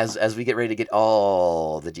 As we get ready to get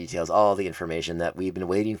all the details, all the information that we've been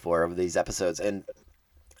waiting for over these episodes. And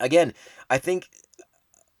again, I think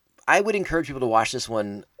I would encourage people to watch this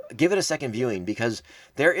one, give it a second viewing, because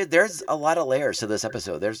there's a lot of layers to this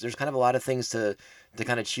episode. There's kind of a lot of things to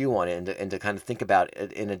kind of chew on it and to kind of think about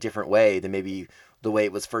it in a different way than maybe the way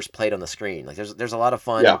it was first played on the screen. Like there's a lot of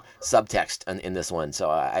fun subtext in this one.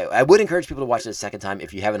 So I would encourage people to watch it a second time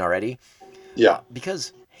if you haven't already. Yeah.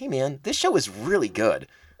 Because hey man, this show is really good.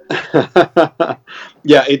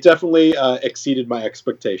 Yeah, it definitely exceeded my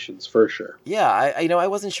expectations for sure. Yeah, I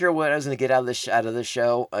wasn't sure what I was going to get out of this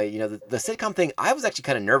show. The sitcom thing, I was actually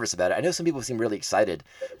kind of nervous about it. I know some people seem really excited,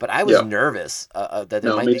 but I was nervous that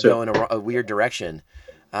it might be going a weird direction.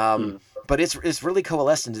 But it's really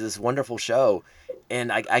coalesced into this wonderful show,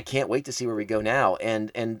 and I can't wait to see where we go now.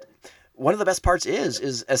 And one of the best parts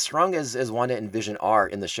is as strong as Wanda and Vision are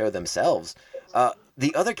in the show themselves,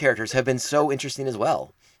 the other characters have been so interesting as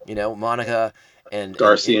well. Monica and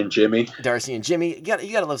Darcy and Jimmy. Darcy and Jimmy. You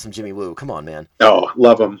gotta love some Jimmy Woo. Come on, man. Oh,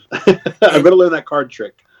 love him. I'm gonna learn that card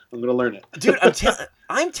trick. I'm gonna learn it, dude.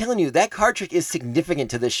 I'm telling you, that card trick is significant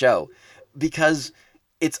to this show because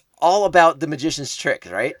it's all about the magician's trick,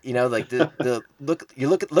 right? Like the look. You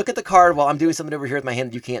look at the card while I'm doing something over here with my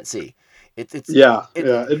hand you can't see. Yeah.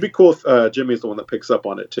 It'd be cool if Jimmy's the one that picks up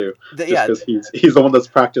on it too. Because he's the one that's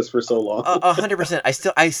practiced for so long.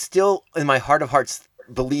 100%. I still in my heart of hearts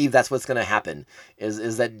believe that's what's going to happen.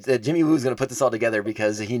 Is that Jimmy Woo's going to put this all together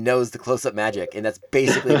because he knows the close-up magic, and that's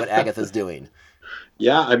basically what Agatha's doing.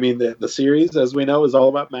 Yeah, I mean the series, as we know, is all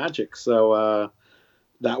about magic, so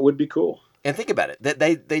that would be cool. And think about it.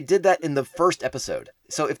 They did that in the first episode.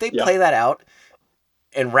 So if they play that out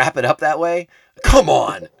and wrap it up that way, come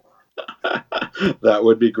on. That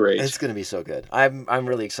would be great. It's going to be so good. I'm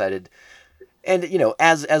really excited. And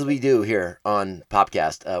as we do here on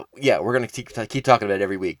Popcast, we're going to keep talking about it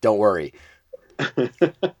every week. Don't worry.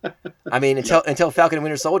 I mean, until Falcon and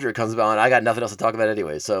Winter Soldier comes on, I got nothing else to talk about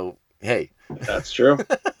anyway. So hey, that's true.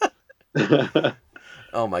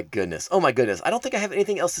 Oh my goodness! I don't think I have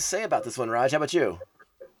anything else to say about this one, Raj. How about you?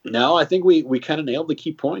 No, I think we kind of nailed the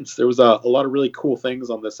key points. There was a lot of really cool things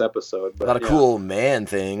on this episode. But, a lot of cool man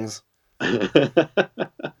things. I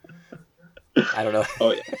don't know.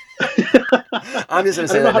 Oh yeah. I'm just gonna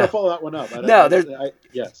say I don't know that how to follow that one up.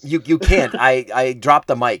 Yes. You can't. I dropped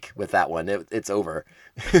the mic with that one. It's over.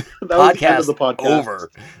 That was the end of the podcast.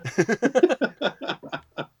 Over.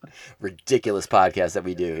 Ridiculous podcast that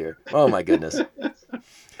we do here. Oh my goodness.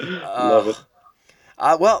 Love it.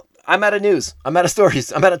 Well, I'm out of news. I'm out of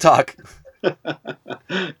stories. I'm out of talk.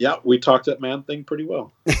 Yeah, we talked that man thing pretty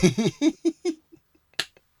well.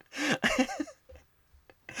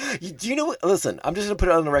 Do you know what? Listen, I'm just going to put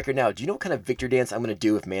it on the record now. Do you know what kind of victory dance I'm going to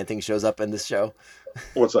do if Man Thing shows up in this show?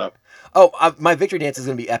 What's up? Oh, my victory dance is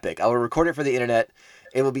going to be epic. I will record it for the internet.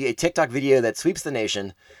 It will be a TikTok video that sweeps the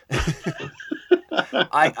nation.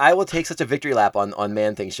 I will take such a victory lap on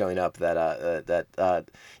Man Thing showing up that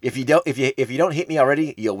if you don't hit me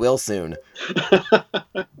already, you will soon.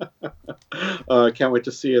 Can't wait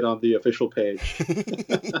to see it on the official page.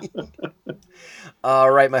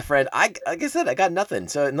 All right, my friend. Like I said, I got nothing.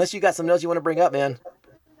 So unless you got something else you want to bring up, man.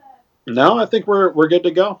 No, I think we're good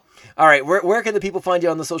to go. All right, where can the people find you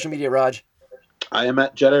on the social media, Raj? I am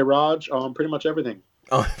at Jedi Raj on pretty much everything.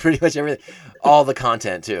 Oh, pretty much everything. All the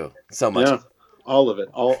content too. So much. Yeah, all of it.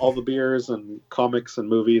 All the beers and comics and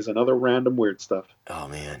movies and other random weird stuff. Oh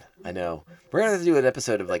man, I know. We're gonna have to do an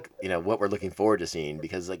episode of what we're looking forward to seeing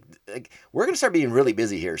because we're gonna start being really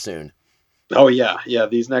busy here soon. Oh yeah.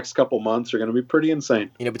 These next couple months are gonna be pretty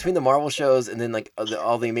insane. Between the Marvel shows and then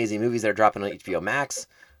all the amazing movies that are dropping on HBO Max.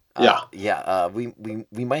 We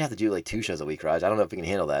might have to do 2 shows a week, Raj. I don't know if we can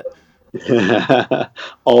handle that.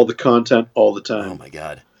 All the content, all the Oh time. my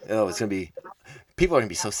god. Oh, it's gonna be. People are gonna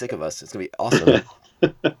be so sick of us. It's gonna be awesome.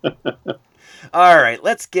 All right,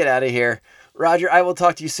 let's get out of here. Roger, I will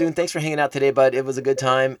talk to you soon. Thanks for hanging out today, bud. It was a good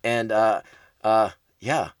time, and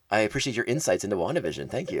yeah, I appreciate your insights into WandaVision.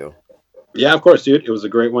 Thank you. Yeah, of course, dude. It was a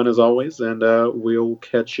great one as always, and we'll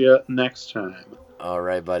catch you next time. All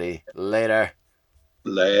right, buddy. Later.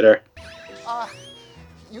 Later.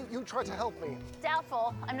 You tried to help me.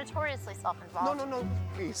 Doubtful. I'm notoriously self-involved. No,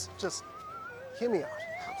 please, just hear me out.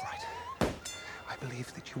 Right. I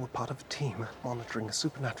believe that you were part of a team monitoring a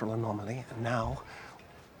supernatural anomaly, and now,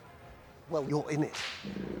 well, you're in it.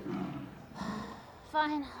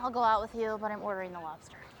 Fine, I'll go out with you, but I'm ordering the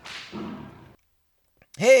lobster.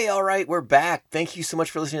 Hey, all right, we're back. Thank you so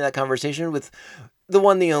much for listening to that conversation with the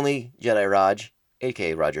one, the only Jedi Raj,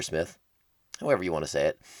 aka Roger Smith, however you want to say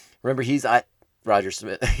it. Remember, he's at Roger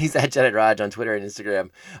Smith. He's at Jedi Raj on Twitter and Instagram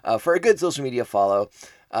for a good social media follow.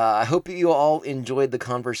 I hope you all enjoyed the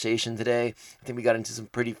conversation today. I think we got into some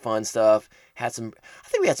pretty fun stuff. I think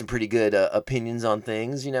we had some pretty good opinions on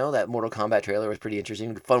things. You know, that Mortal Kombat trailer was pretty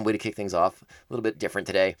interesting. Fun way to kick things off. A little bit different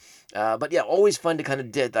today. But yeah, always fun to kind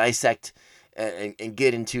of dissect and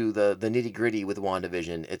get into the nitty gritty with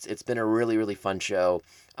WandaVision. It's been a really, really fun show.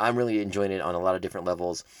 I'm really enjoying it on a lot of different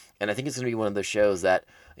levels. And I think it's going to be one of those shows that,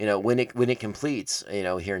 you know, when it completes, you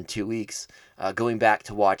know, here in 2 weeks, going back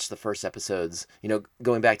to watch the first episodes, you know,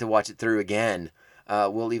 going back to watch it through again,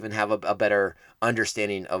 we'll even have a better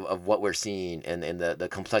understanding of what we're seeing and the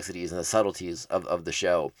complexities and the subtleties of the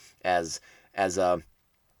show as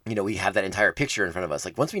you know, we have that entire picture in front of us.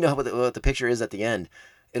 Like, once we know what the picture is at the end,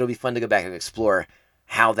 it'll be fun to go back and explore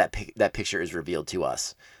how that picture is revealed to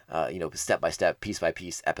us, you know, step by step, piece by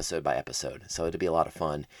piece, episode by episode. So it'll be a lot of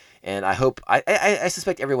fun. And I hope, I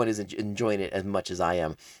suspect everyone is enjoying it as much as I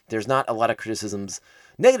am. There's not a lot of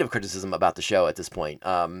negative criticism about the show at this point.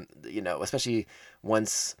 You know, especially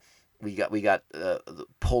once we got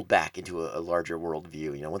pulled back into a larger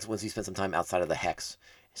worldview. You know, once we spent some time outside of the hex,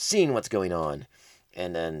 seeing what's going on,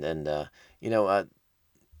 and you know,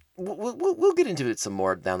 we'll get into it some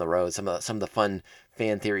more down the road. Some of the fun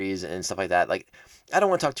fan theories and stuff like that. Like, I don't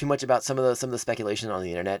want to talk too much about some of the speculation on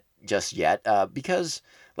the internet just yet, because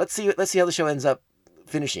let's see how the show ends up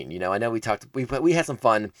finishing. You know, I know we had some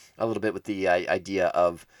fun a little bit with the idea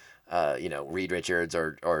of you know, Reed Richards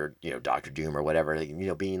or you know, Doctor Doom or whatever, you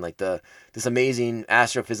know, being like this amazing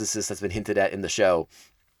astrophysicist that's been hinted at in the show.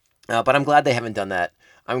 But I'm glad they haven't done that.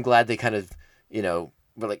 I'm glad they kind of, you know,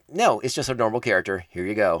 were like, no, it's just a normal character. Here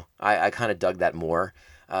you go. I kind of dug that more.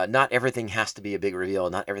 Not everything has to be a big reveal.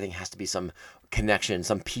 Not everything has to be some connection,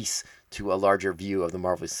 some piece to a larger view of the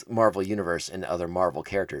Marvel universe and other Marvel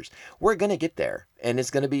characters. We're going to get there, and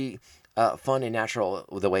it's going to be fun and natural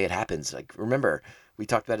the way it happens. Like, remember, we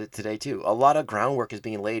talked about it today too. A lot of groundwork is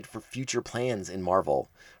being laid for future plans in Marvel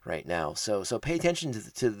right now. So pay attention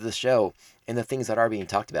to the show and the things that are being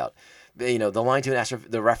talked about. You know,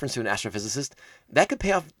 the reference to an astrophysicist, that could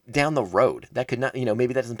pay off down the road. That could not, you know,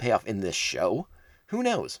 maybe that doesn't pay off in this show. Who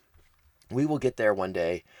knows? We will get there one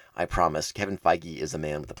day. I promise. Kevin Feige is the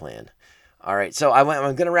man with the plan. All right, so I'm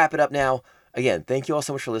going to wrap it up now. Again, thank you all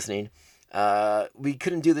so much for listening. We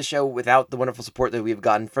couldn't do the show without the wonderful support that we've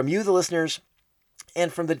gotten from you, the listeners,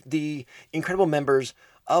 and from the incredible members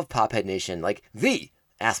of Pophead Nation, like the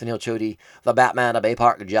Aspen Hill Chody, the Batman of Bay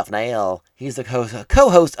Park, Jeff Nail. He's the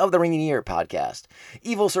co-host of the Ringing Ear podcast.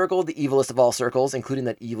 Evil Circle, the evilest of all circles, including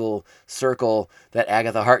that evil circle that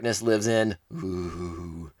Agatha Harkness lives in.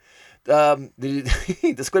 Ooh. The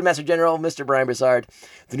Squidmaster General, Mr. Brian Broussard,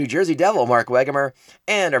 the New Jersey Devil, Mark Wegemer,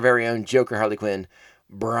 and our very own Joker Harley Quinn,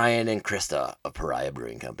 Brian and Krista of Pariah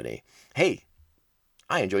Brewing Company. Hey,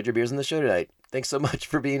 I enjoyed your beers on the show tonight. Thanks so much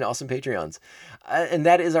for being awesome Patreons. And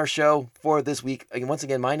that is our show for this week. Once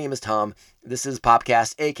again, my name is Tom. This is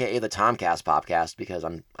Popcast, aka the Tomcast Popcast, because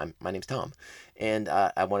my name's Tom. And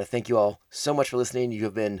I want to thank you all so much for listening. You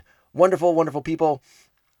have been wonderful, wonderful people.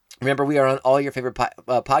 Remember, we are on all your favorite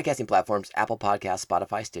podcasting platforms: Apple Podcasts,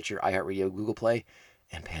 Spotify, Stitcher, iHeartRadio, Google Play,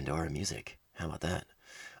 and Pandora Music. How about that?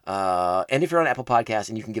 And if you're on Apple Podcasts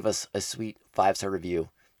and you can give us a sweet 5-star review,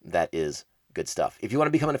 that is good stuff. If you want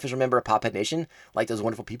to become an official member of Pophead Nation, like those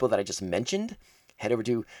wonderful people that I just mentioned, head over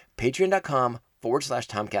to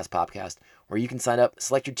patreon.com/TomcastPopcast, where you can sign up,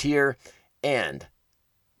 select your tier, and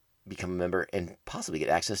become a member and possibly get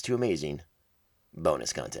access to amazing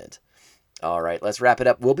bonus content. All right, let's wrap it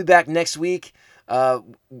up. We'll be back next week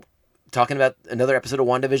talking about another episode of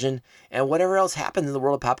WandaVision and whatever else happens in the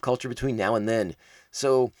world of pop culture between now and then.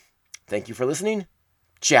 So, thank you for listening.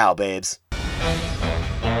 Ciao, babes.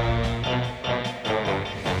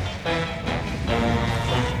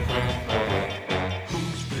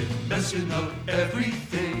 question of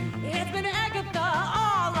everything. It's been Agatha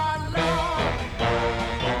all along.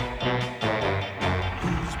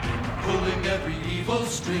 Who's been pulling every evil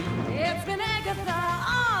string? It's been Agatha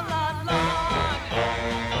all along.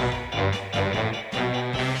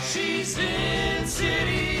 She's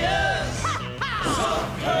insidious, so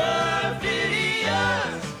perfidious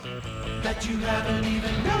that you haven't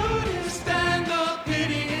even noticed, and the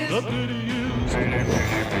pity is.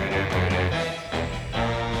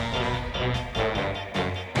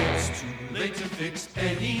 It's too late to fix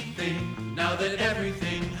anything now that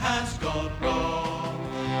everything has gone wrong.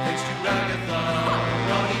 Thanks to Agatha,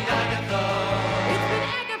 naughty Agatha. It's been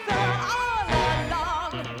Agatha all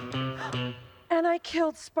along. And I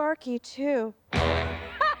killed Sparky, too.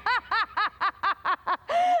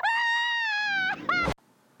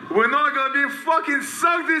 We're not gonna be fucking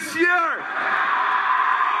sucked this year!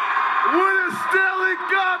 We're the Stanley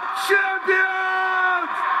Cup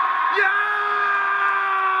champions! Yeah!